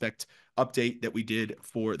top prospect update that we did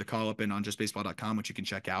for the call up and on justbaseball.com, which you can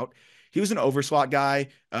check out. He was an overslot guy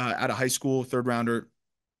out of high school, third rounder,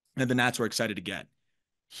 and the Nats were excited to get.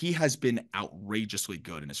 He has been outrageously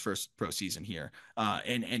good in his first pro season here.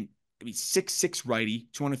 And I mean, 6'6" righty,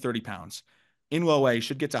 230 pounds. In low A,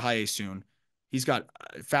 should get to high A soon. He's got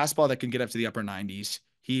a fastball that can get up to the upper 90s.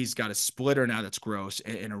 He's got a splitter now that's gross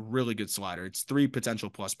and a really good slider. It's 3 potential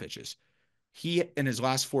plus pitches. He, in his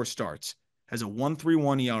last 4 starts, has a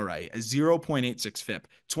 1.31 ERA, a 0.86 FIP,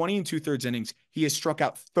 20 and 2/3 innings. He has struck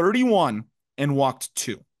out 31 and walked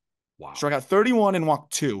 2. Wow. Struck out 31 and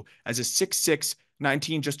walked 2 as a 6'6",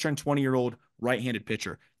 19, just turned 20-year-old right-handed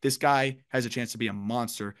pitcher. This guy has a chance to be a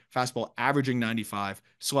monster. Fastball averaging 95.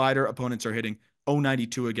 Slider opponents are hitting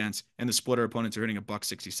 0.92 against, and the splitter opponents are hitting a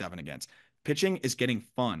 $1.67 against. Pitching is getting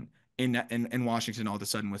fun in Washington all of a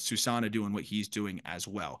sudden with Susana doing what he's doing as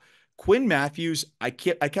well. Quinn Matthews, I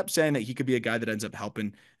kept saying that he could be a guy that ends up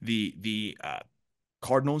helping the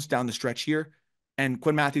Cardinals down the stretch here. And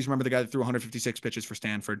Quinn Matthews, remember the guy that threw 156 pitches for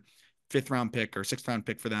Stanford, 5th-round pick or 6th-round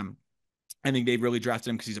pick for them. I think they really drafted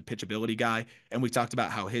him because he's a pitchability guy. And we talked about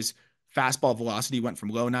how his fastball velocity went from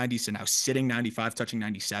low 90s to now sitting 95, touching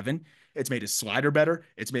 97. It's made his slider better.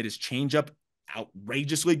 It's made his changeup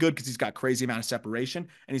outrageously good because he's got crazy amount of separation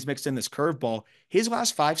and he's mixed in this curveball. His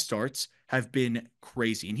last 5 starts have been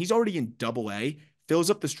crazy, and he's already in AA, fills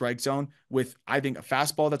up the strike zone with, I think, a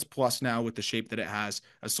fastball that's plus now with the shape that it has,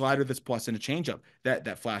 a slider that's plus, and a changeup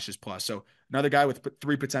that flashes plus. So another guy with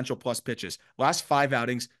 3 potential plus pitches. Last 5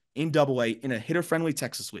 outings in AA in a hitter-friendly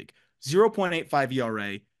Texas league, 0.85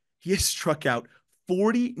 ERA. He has struck out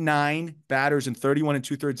 49 batters in 31 and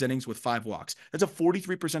 2/3 innings with 5 walks. That's a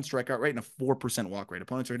 43% strikeout rate and a 4% walk rate.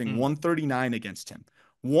 Opponents are hitting 139 against him.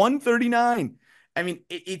 139. I mean,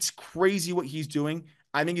 it's crazy what he's doing.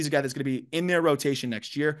 I think he's a guy that's going to be in their rotation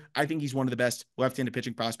next year. I think he's one of the best left-handed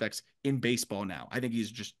pitching prospects in baseball now. I think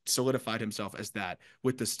he's just solidified himself as that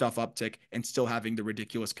with the stuff uptick and still having the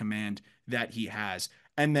ridiculous command that he has.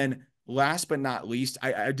 And then last but not least,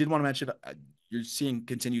 I did want to mention you're seeing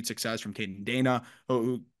continued success from Caden Dana,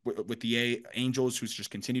 who with the Angels, who's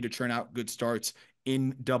just continued to churn out good starts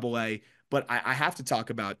in AA. But I have to talk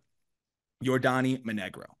about Yordany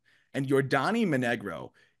Monegro. And Yordany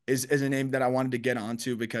Monegro is a name that I wanted to get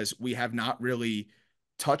onto because we have not really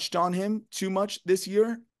touched on him too much this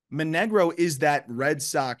year. Monegro is that Red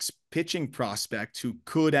Sox pitching prospect who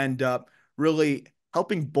could end up really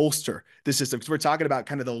helping bolster the system, because we're talking about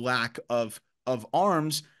kind of the lack of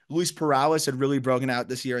arms. Luis Perales had really broken out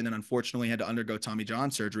this year and then unfortunately had to undergo Tommy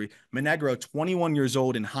John surgery. Monegro, 21 years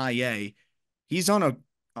old in high A. He's on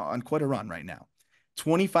quite a run right now.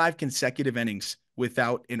 25 consecutive innings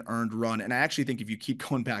without an earned run. And I actually think if you keep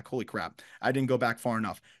going back, holy crap, I didn't go back far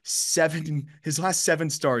enough. His last 7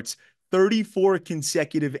 starts, 34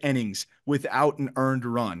 consecutive innings without an earned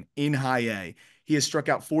run in high A. He has struck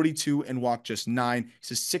out 42 and walked just 9.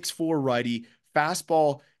 He's a 6'4 righty.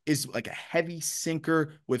 Fastball is like a heavy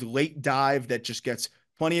sinker with late dive that just gets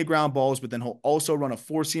plenty of ground balls, but then he'll also run a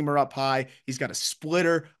four-seamer up high. He's got a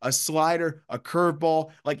splitter, a slider, a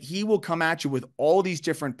curveball. Like, he will come at you with all these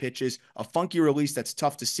different pitches, a funky release that's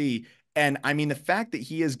tough to see. And I mean, the fact that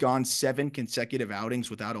he has gone 7 consecutive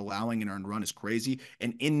outings without allowing an earned run is crazy.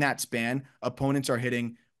 And in that span, opponents are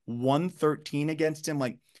hitting 113 against him.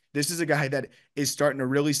 Like, this is a guy that is starting to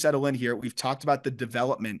really settle in here. We've talked about the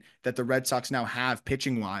development that the Red Sox now have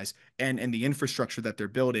pitching wise and the infrastructure that they're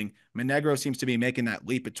building. Monegro seems to be making that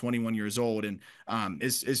leap at 21 years old and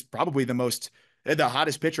is probably the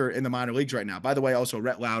hottest pitcher in the minor leagues right now. By the way, also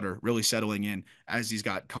Rhett Lauder really settling in as he's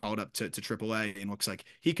got called up to AAA and looks like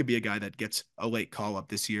he could be a guy that gets a late call up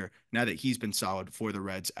this year now that he's been solid for the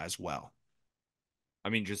Reds as well. I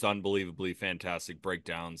mean, just unbelievably fantastic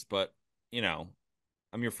breakdowns. But,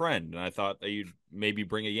 I'm your friend, and I thought that you'd maybe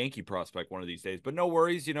bring a Yankee prospect one of these days. But no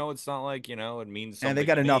worries, it's not like, it means And they something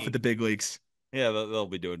got to enough me. at the big leagues. Yeah, they'll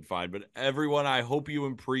be doing fine. But everyone, I hope you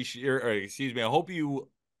appreciate, or excuse me, I hope you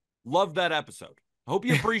loved that episode. I hope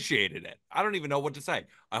you appreciated it. I don't even know what to say.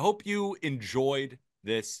 I hope you enjoyed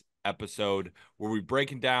this episode where we're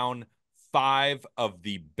breaking down 5 of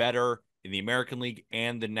the better in the American League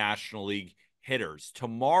and the National League hitters.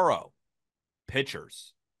 Tomorrow,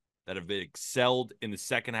 pitchers that have excelled in the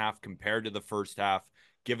second half compared to the first half,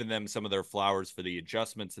 giving them some of their flowers for the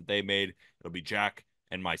adjustments that they made. It'll be Jack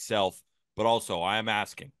and myself. But also, I am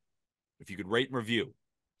asking if you could rate and review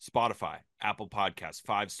Spotify, Apple Podcasts,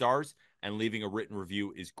 5 stars, and leaving a written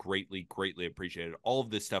review is greatly, greatly appreciated. All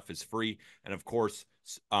of this stuff is free. And of course,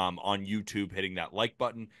 on YouTube, hitting that like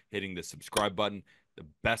button, hitting the subscribe button, the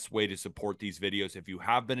best way to support these videos. If you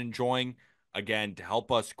have been enjoying, again, to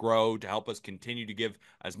help us grow, to help us continue to give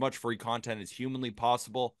as much free content as humanly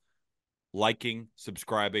possible, liking,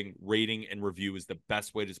 subscribing, rating, and review is the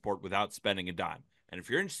best way to support without spending a dime. And if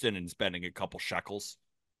you're interested in spending a couple shekels,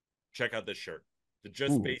 check out this shirt. The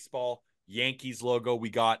Just Ooh. Baseball Yankees logo. We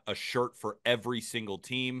got a shirt for every single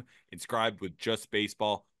team inscribed with Just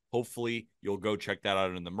Baseball. Hopefully, you'll go check that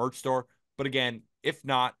out in the merch store. But again, if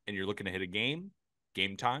not, and you're looking to hit a game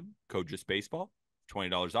time, code Just Baseball,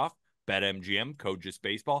 $20 off. BetMGM, code Just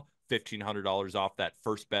Baseball, $1,500 off that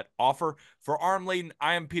first bet offer. For Arm Layton,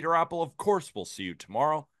 I am Peter Apple. Of course, we'll see you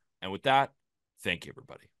tomorrow. And with that, thank you,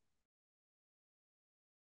 everybody.